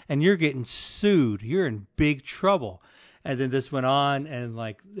up, and you're getting sued. You're in big trouble. And then this went on, and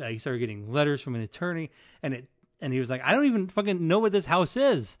like he started getting letters from an attorney, and he was like, I don't even fucking know what this house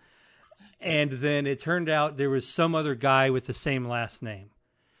is. And then it turned out there was some other guy with the same last name.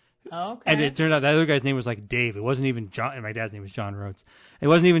 Okay. And it turned out that other guy's name was like Dave. It wasn't even John. And my dad's name was John Rhodes. It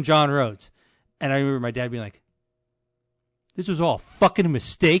wasn't even John Rhodes. And I remember my dad being like, this was all a fucking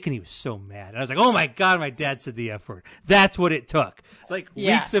mistake. And he was so mad. And I was like, oh my God, my dad said the F word. That's what it took. Like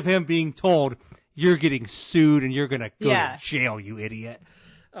weeks of him being told, you're getting sued and you're going to go to jail, you idiot.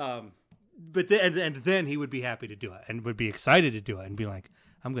 But then he would be happy to do it and would be excited to do it and be like,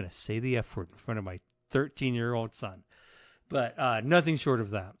 I'm going to say the F word in front of my 13-year-old son. But nothing short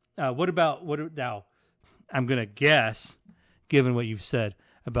of that. Now, I'm going to guess, given what you've said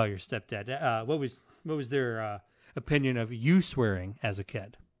about your stepdad, what was their opinion of you swearing as a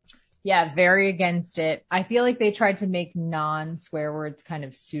kid? Yeah, very against it. I feel like they tried to make non-swear words kind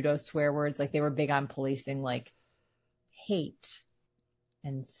of pseudo swear words. Like they were big on policing like hate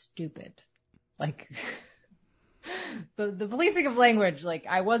and stupid. Like the policing of language. Like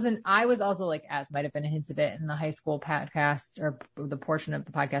I was also like, as might have been hinted at in the high school podcast or the portion of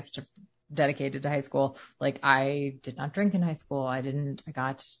the podcast dedicated to high school. Like I did not drink in high school. I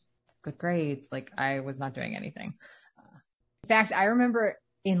got good grades. Like I was not doing anything. In fact, I remember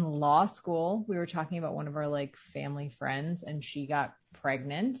in law school, we were talking about one of our like family friends and she got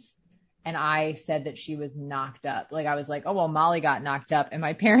pregnant and I said that she was knocked up. Like I was like, oh, well, Molly got knocked up. And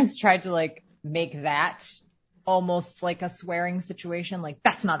my parents tried to like make that almost like a swearing situation. Like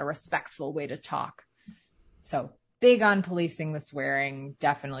that's not a respectful way to talk. So big on policing the swearing,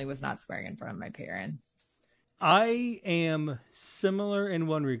 definitely was not swearing in front of my parents. I am similar in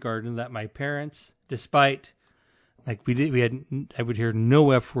one regard in that my parents, despite like I would hear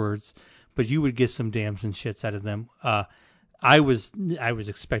no F words, but you would get some dams and shits out of them. I was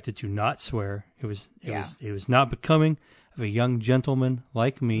expected to not swear. It was not becoming of a young gentleman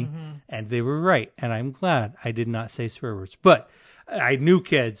like me, and they were right. And I'm glad I did not say swear words. But I knew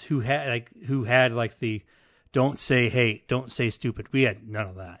kids who had the don't say hate, don't say stupid. We had none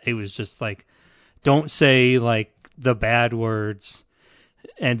of that. It was just like don't say like the bad words,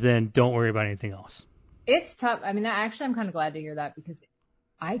 and then don't worry about anything else. It's tough. I mean, actually, I'm kind of glad to hear that because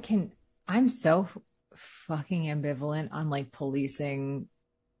I'm so fucking ambivalent on like policing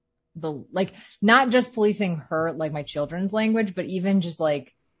not just policing her, like my children's language, but even just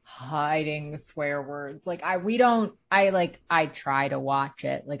like hiding swear words. Like I try to watch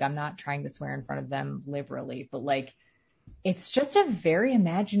it. Like I'm not trying to swear in front of them liberally, but like, it's just a very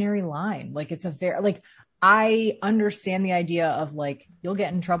imaginary line. Like it's a very, like, I understand the idea of like, you'll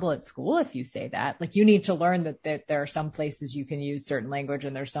get in trouble at school if you say that. Like you need to learn that there are some places you can use certain language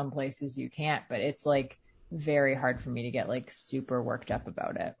and there's some places you can't, but it's like very hard for me to get like super worked up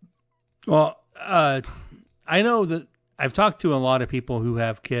about it. Well, I know that I've talked to a lot of people who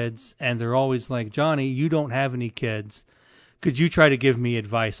have kids and they're always like, Johnny, you don't have any kids. Could you try to give me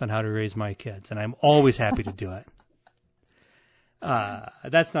advice on how to raise my kids? And I'm always happy to do it.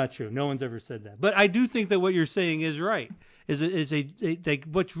 That's not true. No one's ever said that. But I do think that what you're saying is right.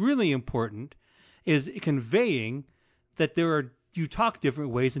 What's really important is conveying that you talk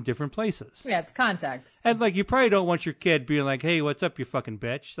different ways in different places. Yeah, it's context. And like you probably don't want your kid being like, "Hey, what's up, you fucking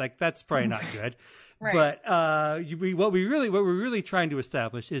bitch?" Like that's probably not good. Right. But what we're really trying to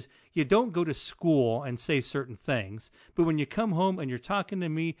establish is you don't go to school and say certain things, but when you come home and you're talking to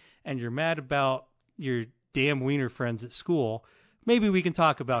me and you're mad about your damn wiener friends at school, maybe we can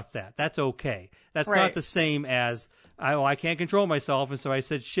talk about that. That's okay. That's right. Not the same as I can't control myself, and so I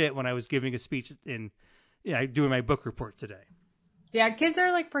said shit when I was giving a speech doing my book report today. Yeah, kids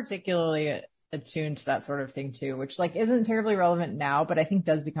are like particularly attuned to that sort of thing too, which like isn't terribly relevant now, but I think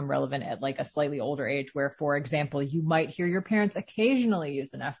does become relevant at like a slightly older age where, for example, you might hear your parents occasionally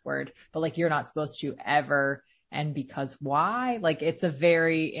use an F word, but like you're not supposed to ever. And because why? Like it's a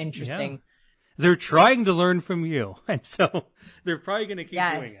very interesting. Yeah. They're trying to learn from you. And so they're probably going to keep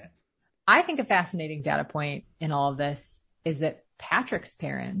doing it. I think a fascinating data point in all of this is that Patrick's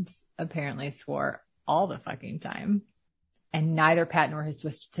parents apparently swore all the fucking time. And neither Pat nor his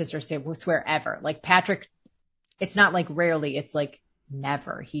sister swear ever. Like Patrick, it's not like rarely, it's like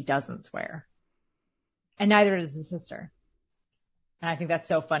never. He doesn't swear. And neither does his sister. And I think that's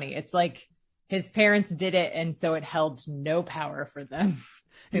so funny. It's like his parents did it, and so it held no power for them.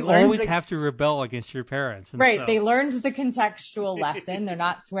 You always have to rebel against your parents. Right. So. They learned the contextual lesson. They're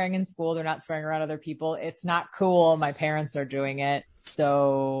not swearing in school. They're not swearing around other people. It's not cool. My parents are doing it.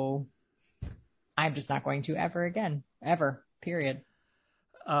 So I'm just not going to ever again. Ever. Period.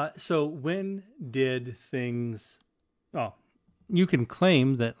 So when did things? Oh, you can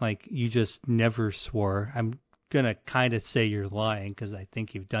claim that like you just never swore. I'm gonna kind of say you're lying because I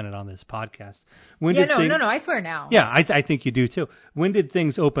think you've done it on this podcast. When Yeah, did no. I swear now. Yeah, I think you do too. When did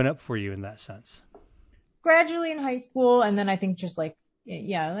things open up for you in that sense? Gradually in high school, and then I think just like,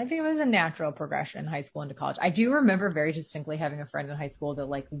 yeah, I think it was a natural progression, high school into college. I do remember very distinctly having a friend in high school that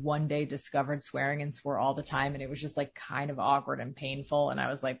like one day discovered swearing and swore all the time, and it was just like kind of awkward and painful. And I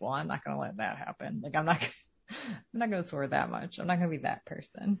was like, well, I'm not going to let that happen. Like, I'm not going to swear that much. I'm not going to be that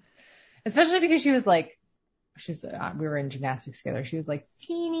person, especially because she was like, we were in gymnastics together. She was like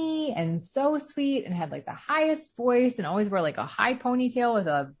teeny and so sweet and had like the highest voice and always wore like a high ponytail with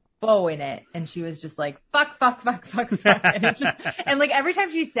a bow in it. And she was just like, fuck. And it just, and like every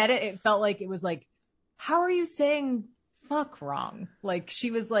time she said it, it felt like it was like, how are you saying fuck wrong? Like she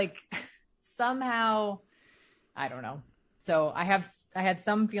was like somehow, I don't know. So I had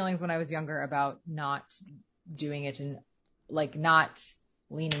some feelings when I was younger about not doing it and like not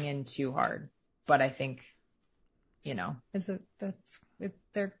leaning in too hard. But I think, you know,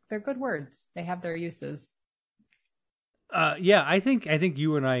 they're good words. They have their uses. Yeah, I think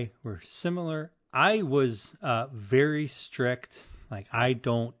you and I were similar. I was very strict. Like I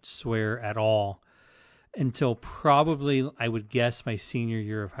don't swear at all until probably I would guess my senior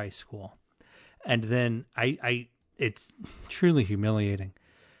year of high school, and then it's truly humiliating.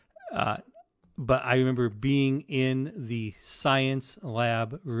 But I remember being in the science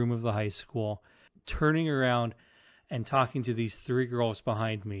lab room of the high school, turning around and talking to these three girls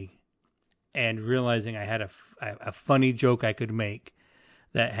behind me and realizing I had a funny joke I could make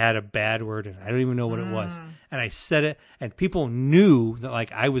that had a bad word in it. I don't even know what it was. And I said it, and people knew that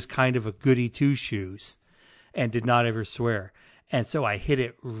like I was kind of a goody two-shoes and did not ever swear. And so I hit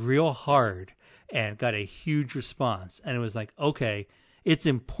it real hard and got a huge response. And it was like, okay, it's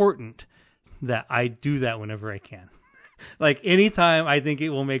important that I do that whenever I can. Like anytime I think it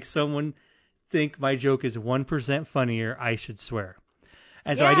will make someone think my joke is 1% funnier, I should swear.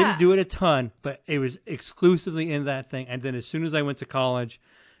 And so I didn't do it a ton, but it was exclusively in that thing. And then as soon as I went to college,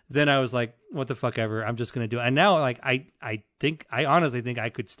 then I was like, what the fuck ever, I'm just going to do it. And now like I honestly think I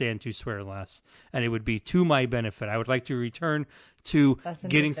could stand to swear less, and it would be to my benefit. I would like to return to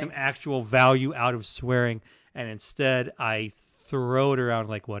getting some actual value out of swearing, and instead I throw it around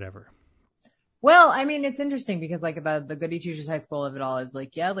like whatever. Well, I mean, it's interesting because like the goody two-shoes high school of it all is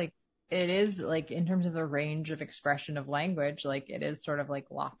like, yeah, like it is like in terms of the range of expression of language, like it is sort of like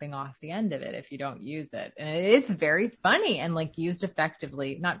lopping off the end of it if you don't use it. And it is very funny and like used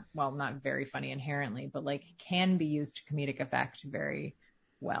effectively, not very funny inherently, but like can be used to comedic effect very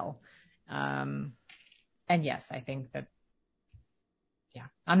well. And yes, I think that, yeah,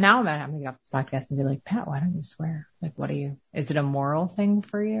 I'm going to get off this podcast and be like, Pat, why don't you swear? Like, is it a moral thing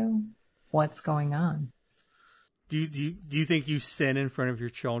for you? What's going on? Do you think you sin in front of your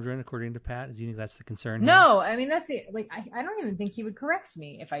children, according to Pat? Do you think that's the concern? No, I mean, that's it. Like, I don't even think he would correct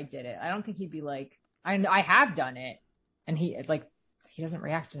me if I did it. I don't think he'd be like, I have done it. And he doesn't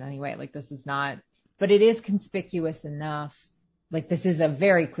react in any way. Like, this is not, but it is conspicuous enough. Like, this is a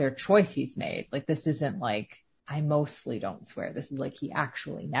very clear choice he's made. Like, this isn't like, I mostly don't swear. This is like, he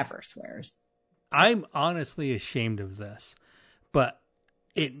actually never swears. I'm honestly ashamed of this, but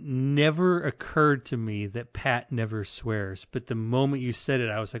it never occurred to me that Pat never swears. But the moment you said it,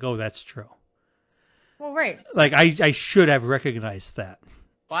 I was like, oh, that's true. Well, right. Like, I should have recognized that.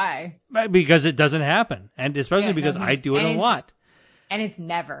 Why? Because it doesn't happen. And especially because I do it a lot. And it's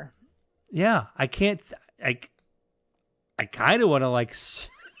never. Yeah. I can't. I kind of want to, like,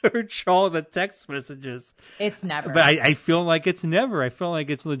 search all the text messages. It's never. But I feel like it's never. I feel like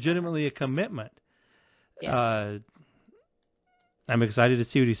it's legitimately a commitment. Yeah. I'm excited to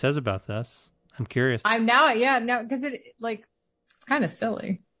see what he says about this. I'm curious. Because it's kind of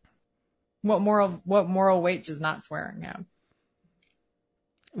silly. What moral weight does not swearing have?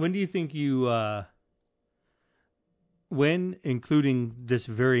 When do you think when, including this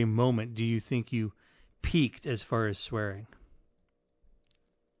very moment, do you think you peaked as far as swearing?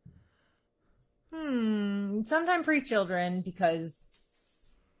 Sometime pre-children, because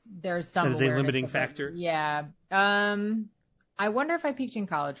there's some that is a limiting factor. Yeah. I wonder if I peaked in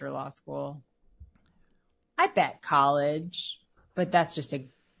college or law school. I bet college, but that's just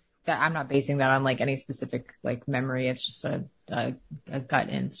I'm not basing that on like any specific like memory. It's just a gut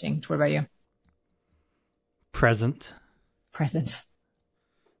instinct. What about you? Present.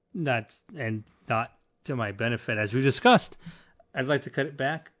 Not to my benefit, as we discussed. I'd like to cut it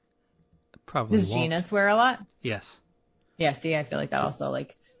back. Probably. Does Gina swear a lot? Yes. Yeah. See, I feel like that also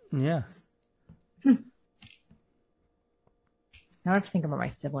like. Yeah. Now I have to think about my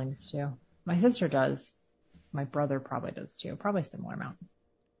siblings too. My sister does. My brother probably does too. Probably a similar amount.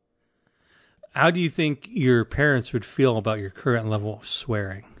 How do you think your parents would feel about your current level of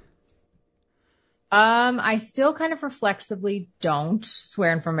swearing? I still kind of reflexively don't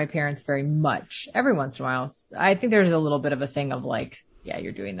swear in front of my parents very much. Every once in a while, I think there's a little bit of a thing of like, yeah,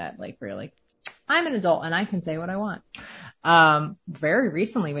 you're doing that. Like, where you're like, I'm an adult and I can say what I want. Very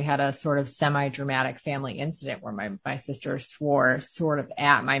recently we had a sort of semi-dramatic family incident where my sister swore sort of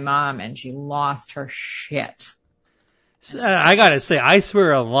at my mom and she lost her shit. I gotta say, I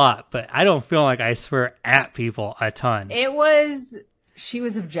swear a lot, but I don't feel like I swear at people a ton. She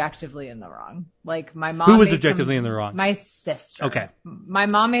was objectively in the wrong. Like my mom. Who was objectively in the wrong? My sister. Okay. My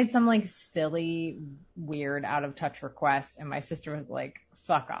mom made some like silly, weird, out of touch request, and my sister was like,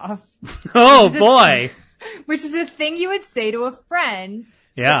 "Fuck off." Oh boy. Which is a thing you would say to a friend,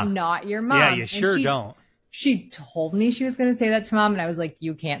 yeah, but not your mom. Yeah, you sure don't. She told me she was going to say that to mom, and I was like,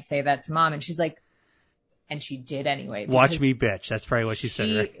 "You can't say that to mom." And she's like, and she did anyway. Watch me, bitch. That's probably what she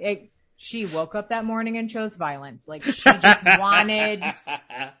said. Right? She woke up that morning and chose violence. Like she just wanted.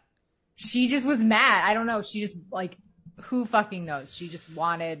 She just was mad. I don't know. She just like, who fucking knows? She just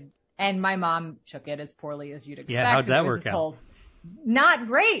wanted, and my mom took it as poorly as you'd expect. Yeah, how'd that work out? Not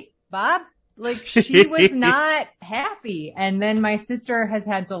great, Bob. Like she was not happy. And then my sister has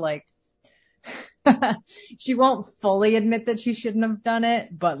had to like, she won't fully admit that she shouldn't have done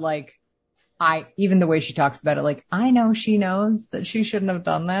it, but like, even the way she talks about it, like, I know she knows that she shouldn't have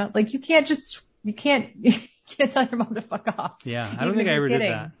done that. Like, you can't tell your mom to fuck off. Yeah, I don't think I ever did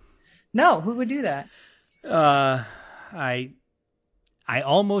that. No, who would do that? I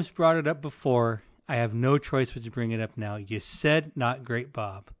almost brought it up before. I have no choice but to bring it up now. You said not great,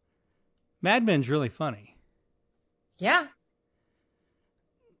 Bob. Mad Men's really funny. Yeah.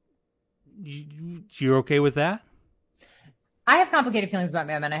 You're okay with that? I have complicated feelings about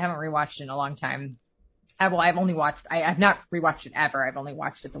Mad Men. I haven't rewatched it in a long time. I've not rewatched it ever. I've only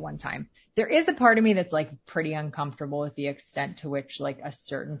watched it the one time. There is a part of me that's like pretty uncomfortable with the extent to which like a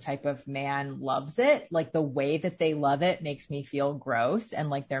certain type of man loves it. Like the way that they love it makes me feel gross and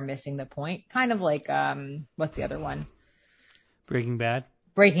like they're missing the point. Kind of like, what's the other one? Breaking Bad?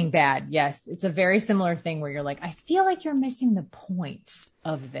 Breaking Bad. Yes. It's a very similar thing where you're like, I feel like you're missing the point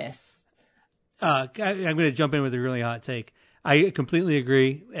of this. I'm going to jump in with a really hot take. I completely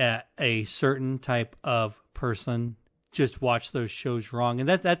agree. A certain type of person just watch those shows wrong, and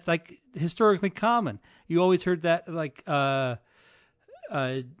that's like historically common. You always heard that, like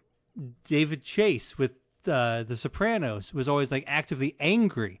David Chase with The Sopranos was always like actively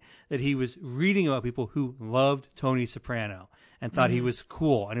angry that he was reading about people who loved Tony Soprano and thought he was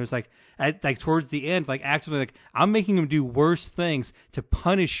cool, and it was like towards the end, like actively like, I'm making him do worse things to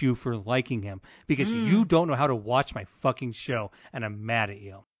punish you for liking him because you don't know how to watch my fucking show, and I'm mad at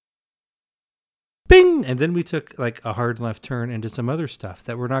you. Bing! And then we took like a hard left turn into some other stuff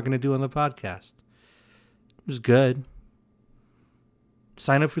that we're not going to do on the podcast. It was good.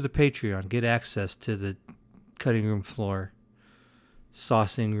 Sign up for the Patreon. Get access to the cutting room floor,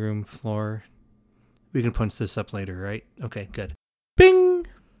 saucing room floor. We can punch this up later, right? Okay, good. Bing!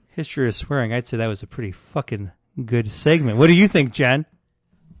 History of swearing. I'd say that was a pretty fucking good segment. What do you think, Jen?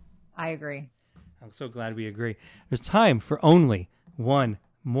 I agree. I'm so glad we agree. There's time for only one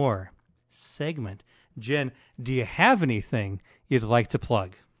more segment. Jen, do you have anything you'd like to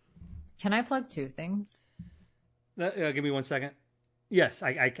plug? Can I plug two things? Give me 1 second. Yes,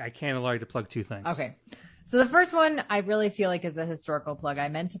 I can allow you to plug two things. Okay. So the first one I really feel like is a historical plug. I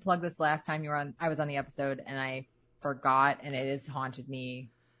meant to plug this last time I was on the episode and I forgot, and it has haunted me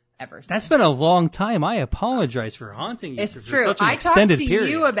ever since. That's been a long time. I apologize for haunting you. It's true. Such an I extended talked to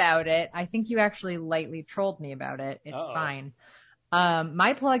period. you about it. I think you actually lightly trolled me about it. It's fine.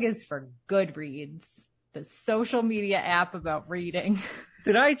 My plug is for Goodreads, the social media app about reading.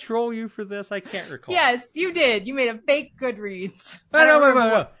 Did I troll you for this? I can't recall. Yes, you did. You made a fake Goodreads.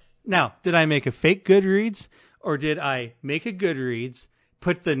 No. Now, did I make a fake Goodreads, or did I make a Goodreads,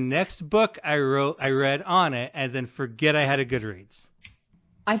 put the next book I read on it, and then forget I had a Goodreads?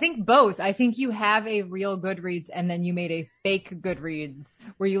 I think both. I think you have a real Goodreads, and then you made a fake Goodreads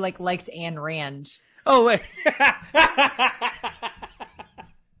where you liked Ayn Rand. Oh, wait.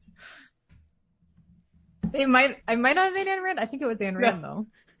 I might not have made Ayn Rand. I think it was Ayn Rand, though.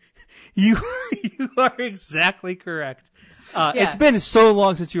 You are exactly correct. It's been so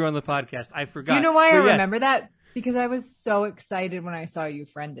long since you were on the podcast. I forgot. You know why I remember that? Because I was so excited when I saw you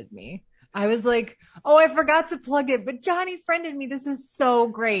friended me. I was like, oh, I forgot to plug it, but Johnny friended me. This is so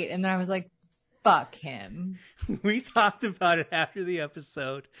great. And then I was like, Fuck him. We talked about it after the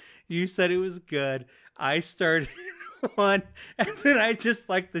episode. You said it was good. I started one, and then I just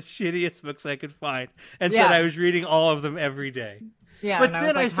liked the shittiest books I could find, and said I was reading all of them every day. Yeah, but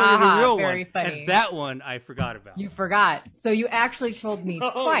then I started a real very one, funny. and that one I forgot about. You forgot. So you actually told me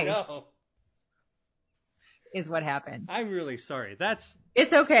twice. No. Is what happened. I'm really sorry.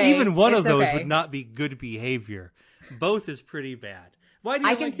 It's okay. Even one of those okay. would not be good behavior. Both is pretty bad. Why do you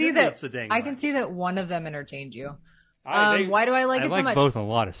I like can see Goodreads that. so dang I much? can see that one of them entertained you. Why do I like it so much? I like both a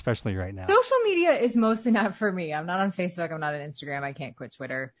lot, especially right now. Social media is mostly not for me. I'm not on Facebook. I'm not on Instagram. I can't quit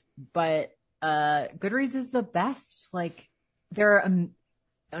Twitter. But Goodreads is the best. Like, there are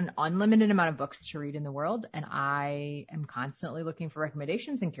an unlimited amount of books to read in the world, and I am constantly looking for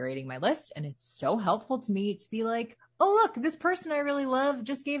recommendations and curating my list. And it's so helpful to me to be like, oh, look, this person I really love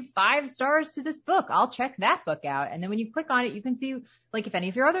just gave 5 stars to this book. I'll check that book out. And then when you click on it, you can see like if any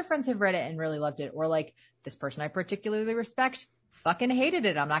of your other friends have read it and really loved it, or like this person I particularly respect fucking hated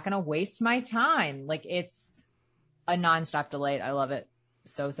it. I'm not going to waste my time. Like, it's a nonstop delight. I love it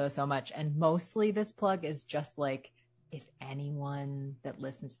so much. And mostly this plug is just like, if anyone that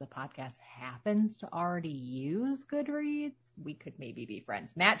listens to the podcast happens to already use Goodreads, we could maybe be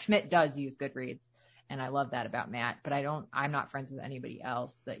friends. Matt Schmidt does use Goodreads, and I love that about Matt, but I'm not friends with anybody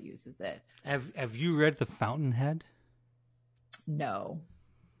else that uses it. Have you read The Fountainhead? No.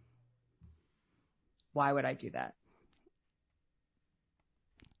 Why would I do that?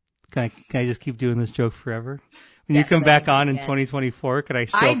 Can I just keep doing this joke forever? When you come back on in 2024, could I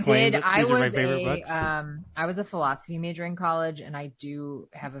still claim that these are my favorite books? I was a philosophy major in college, and I do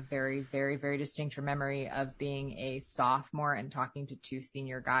have a very, very, very distinct memory of being a sophomore and talking to 2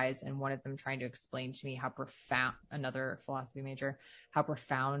 senior guys, and one of them trying to explain to me how profound, another philosophy major, how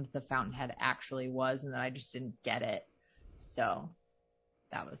profound The Fountainhead actually was, and that I just didn't get it. So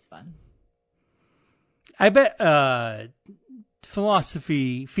that was fun. I bet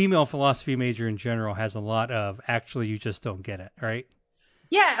female philosophy major in general has a lot of actually you just don't get it, right?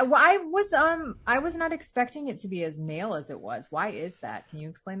 Yeah, well, I was not expecting it to be as male as it was. Why is that? Can you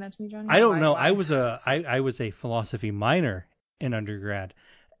explain that to me, Johnny? I don't know. Why? I was a philosophy minor in undergrad,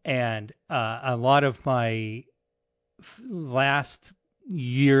 and a lot of my last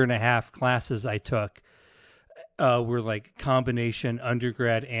year and a half classes I took were like combination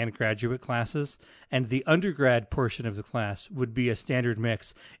undergrad and graduate classes, and the undergrad portion of the class would be a standard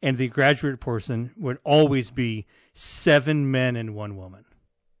mix, and the graduate portion would always be 7 men and 1 woman.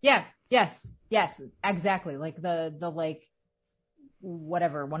 Yeah. Yes, exactly. Like the like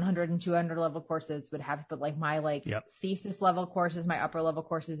whatever 100 and 200 level courses would have, but like my thesis level courses, my upper level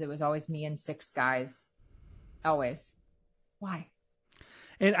courses, it was always me and 6 guys. Always. Why?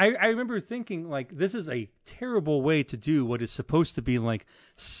 And I remember thinking, like, this is a terrible way to do what is supposed to be, like,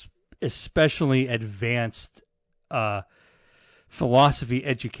 especially advanced philosophy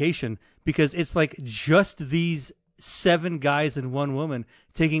education, because it's, like, just these 7 guys and 1 woman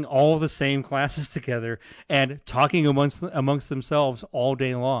taking all the same classes together and talking amongst themselves all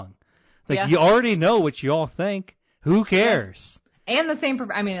day long. Like, you already know what you all think. Who cares? Yeah. And the same,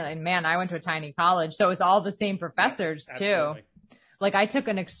 I went to a tiny college, so it's all the same professors, too. Absolutely. Like, I took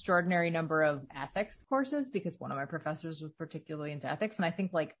an extraordinary number of ethics courses because one of my professors was particularly into ethics. And I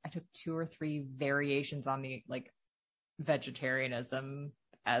think like I took 2 or 3 variations on the like vegetarianism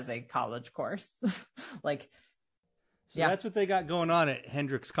as a college course. Like, so that's what they got going on at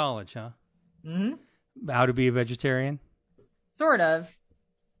Hendrix College, huh? Mm-hmm. How to be a vegetarian? Sort of.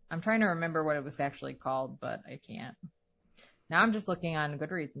 I'm trying to remember what it was actually called, but I can't. Now I'm just looking on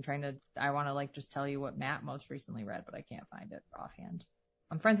Goodreads and I want to like just tell you what Matt most recently read, but I can't find it offhand.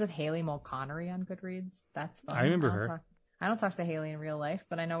 I'm friends with Haley Mulconnery on Goodreads. That's fun. I remember her. I don't talk to Haley in real life,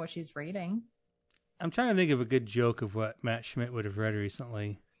 but I know what she's reading. I'm trying to think of a good joke of what Matt Schmidt would have read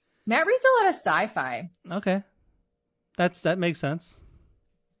recently. Matt reads a lot of sci-fi. Okay. That makes sense.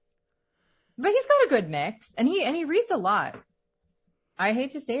 But he's got a good mix, and he reads a lot. I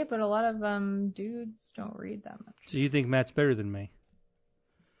hate to say it, but a lot of dudes don't read that much. So you think Matt's better than me?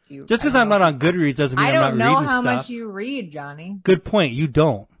 Just because I'm not on Goodreads doesn't mean I'm not reading stuff. I don't know how much you read, Johnny. Good point. You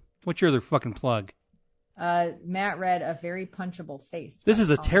don't. What's your other fucking plug? Matt read A Very Punchable Face. This is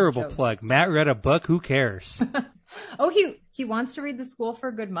a terrible plug. Matt read a book. Who cares? Oh, he wants to read The School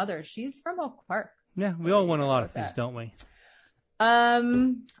for Good Mothers. She's from Oak Park. Yeah, we all want a lot of things, don't we?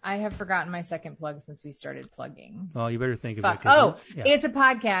 I have forgotten my second plug since we started plugging. Well, you better think of it. It's a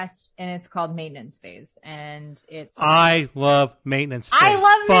podcast, and it's called Maintenance Phase, and it's... I love Maintenance Phase. I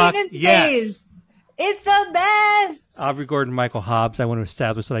love Maintenance Phase. It's the best. Aubrey Gordon, Michael Hobbs. I want to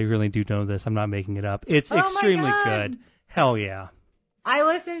establish that I really do know this. I'm not making it up. It's extremely good. Hell yeah. I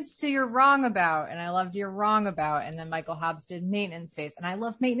listened to You're Wrong About, and I loved You're Wrong About, and then Michael Hobbs did Maintenance Phase, and I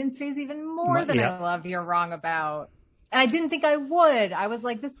love Maintenance Phase even more than Yeah. I love You're Wrong About. And I didn't think I would. I was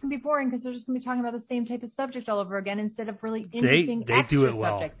like, this can be boring because they're just going to be talking about the same type of subject all over again instead of really interesting They do extra it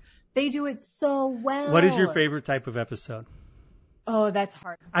well. subject. They do it so well. What is your favorite type of episode? Oh, that's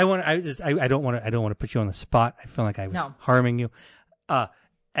hard. I don't want to put you on the spot. I feel like I was harming you.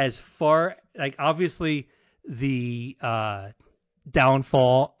 As far like obviously the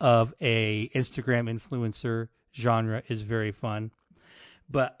downfall of a Instagram influencer genre is very fun,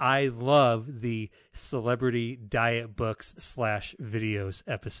 but I love the celebrity diet books / videos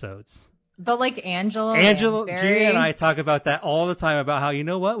episodes. But like Angela G and I talk about that all the time about how, you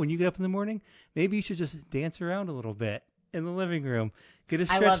know what, when you get up in the morning, maybe you should just dance around a little bit in the living room, get it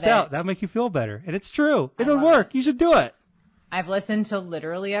stretched out. That'll make you feel better. And it's true. It'll work. You should do it. I've listened to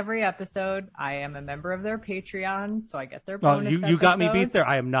literally every episode. I am a member of their Patreon, so I get their bonus you got me beat there.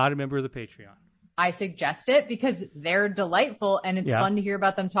 I am not a member of the Patreon. I suggest it because they're delightful, and it's fun to hear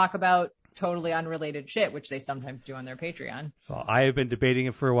about them talk about totally unrelated shit, which they sometimes do on their Patreon. Well, I have been debating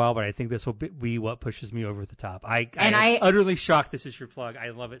it for a while, but I think this will be what pushes me over the top. I am utterly shocked this is your plug.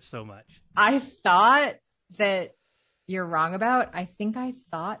 I love it so much. I thought that You're Wrong About. I think I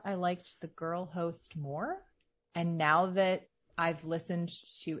thought I liked the girl host more, and now that I've listened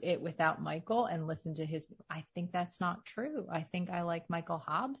to it without Michael and listened to his, I think that's not true. I think I like Michael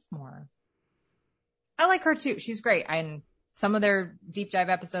Hobbs more. I like her too. She's great. And some of their deep dive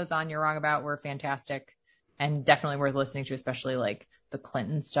episodes on You're Wrong About were fantastic and definitely worth listening to, especially like the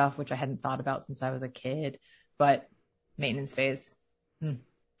Clinton stuff, which I hadn't thought about since I was a kid. But Maintenance Phase.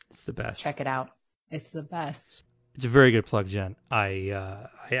 It's the best. Check it out. It's the best. It's a very good plug, Jen. I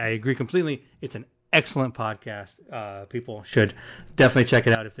agree completely. It's an excellent podcast. People should definitely check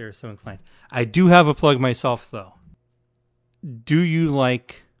it out if they're so inclined. I do have a plug myself, though. Do you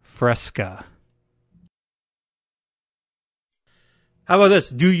like Fresca? How about this?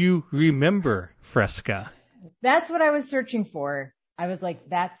 Do you remember Fresca? That's what I was searching for. I was like,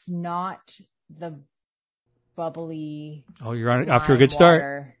 that's not the bubbly. Oh, you're on off to a good start.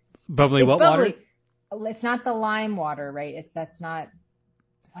 Water. Bubbly what bubbly. Water? It's not the lime water, right? That's not.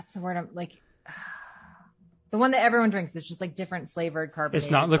 What's the word? I'm like the one that everyone drinks. It's just like different flavored carbonated.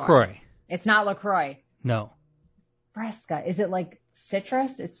 It's not LaCroix. Water. It's not LaCroix. No. Fresca. Is it like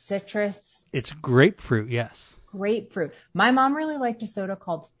citrus? It's citrus. It's grapefruit. Yes. Grapefruit. My mom really liked a soda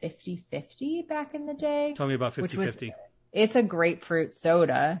called 50/50 back in the day. Tell me about 50/50. It's a grapefruit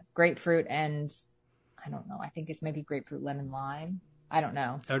soda. Grapefruit and I don't know. I think it's maybe grapefruit, lemon, lime. I don't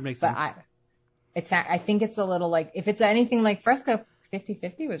know. That would make sense. But I think it's a little like, if it's anything like Fresca,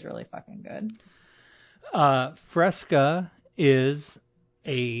 50/50 was really fucking good. Fresca is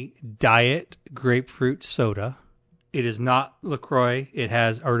a diet grapefruit soda. It is not LaCroix. It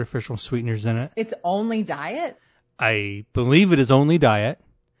has artificial sweeteners in it. It's only diet? I believe it is only diet.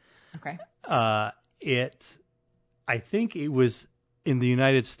 Okay. I think it was in the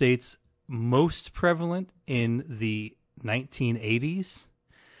United States most prevalent in the 1980s.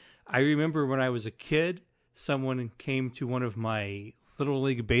 I remember when I was a kid, someone came to one of my Little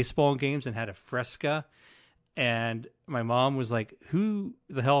League baseball games and had a Fresca. And my mom was like, who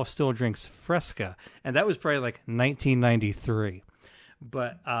the hell still drinks Fresca? And that was probably like 1993.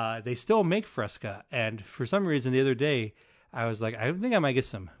 But they still make Fresca. And for some reason, the other day, I was like, I think I might get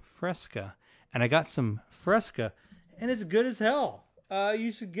some Fresca. And I got some Fresca, and it's good as hell.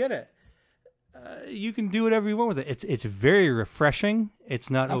 You should get it. You can do whatever you want with it. It's very refreshing. It's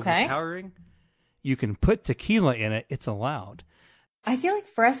not overpowering. You can put tequila in it. It's allowed. I feel like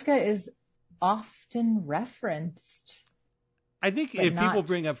Fresca is often referenced. I think if people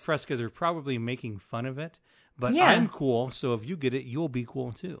bring up Fresca, they're probably making fun of it. But I'm cool, so if you get it, you'll be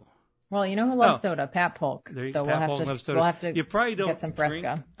cool too. Well, you know who loves soda? Pat Polk. So we'll have to you probably don't get some Fresca.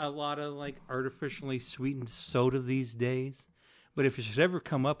 Drink a lot of like artificially sweetened soda these days. But if it should ever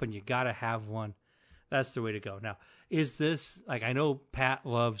come up and you got to have one, that's the way to go. Now, is this, like, I know Pat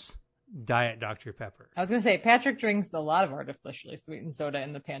loves Diet Dr. Pepper. I was going to say, Patrick drinks a lot of artificially sweetened soda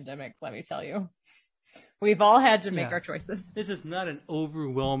in the pandemic, let me tell you. We've all had to make our choices. This is not an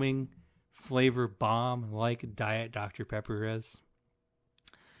overwhelming flavor bomb like Diet Dr. Pepper is.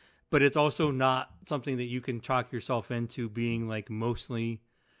 But it's also not something that you can talk yourself into being like mostly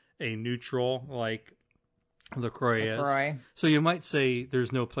a neutral like LaCroix is. So you might say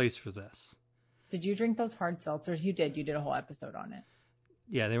there's no place for this. Did you drink those hard seltzers? You did. You did a whole episode on it.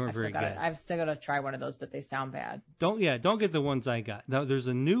 Yeah, they weren't very good. I've still got to try one of those, but they sound bad. Don't get the ones I got. Now there's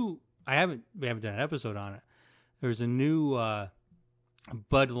a new. We haven't done an episode on it. There's a new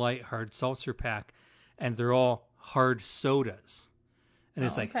Bud Light hard seltzer pack, and they're all hard sodas. And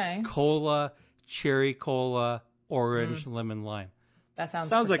it's like okay. cola, cherry cola, orange, lemon, lime. That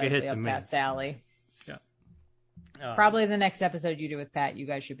sounds like a hit precisely to up me. Pat's alley. Yeah. Probably the next episode you do with Pat, you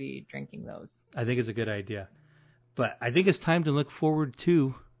guys should be drinking those. I think it's a good idea. But I think it's time to look forward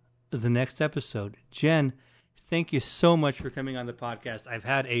to the next episode. Jen, thank you so much for coming on the podcast. I've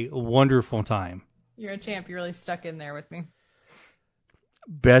had a wonderful time. You're a champ. You really stuck in there with me.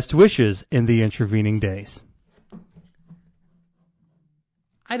 Best wishes in the intervening days.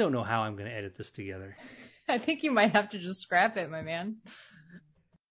 I don't know how I'm going to edit this together. I think you might have to just scrap it, my man.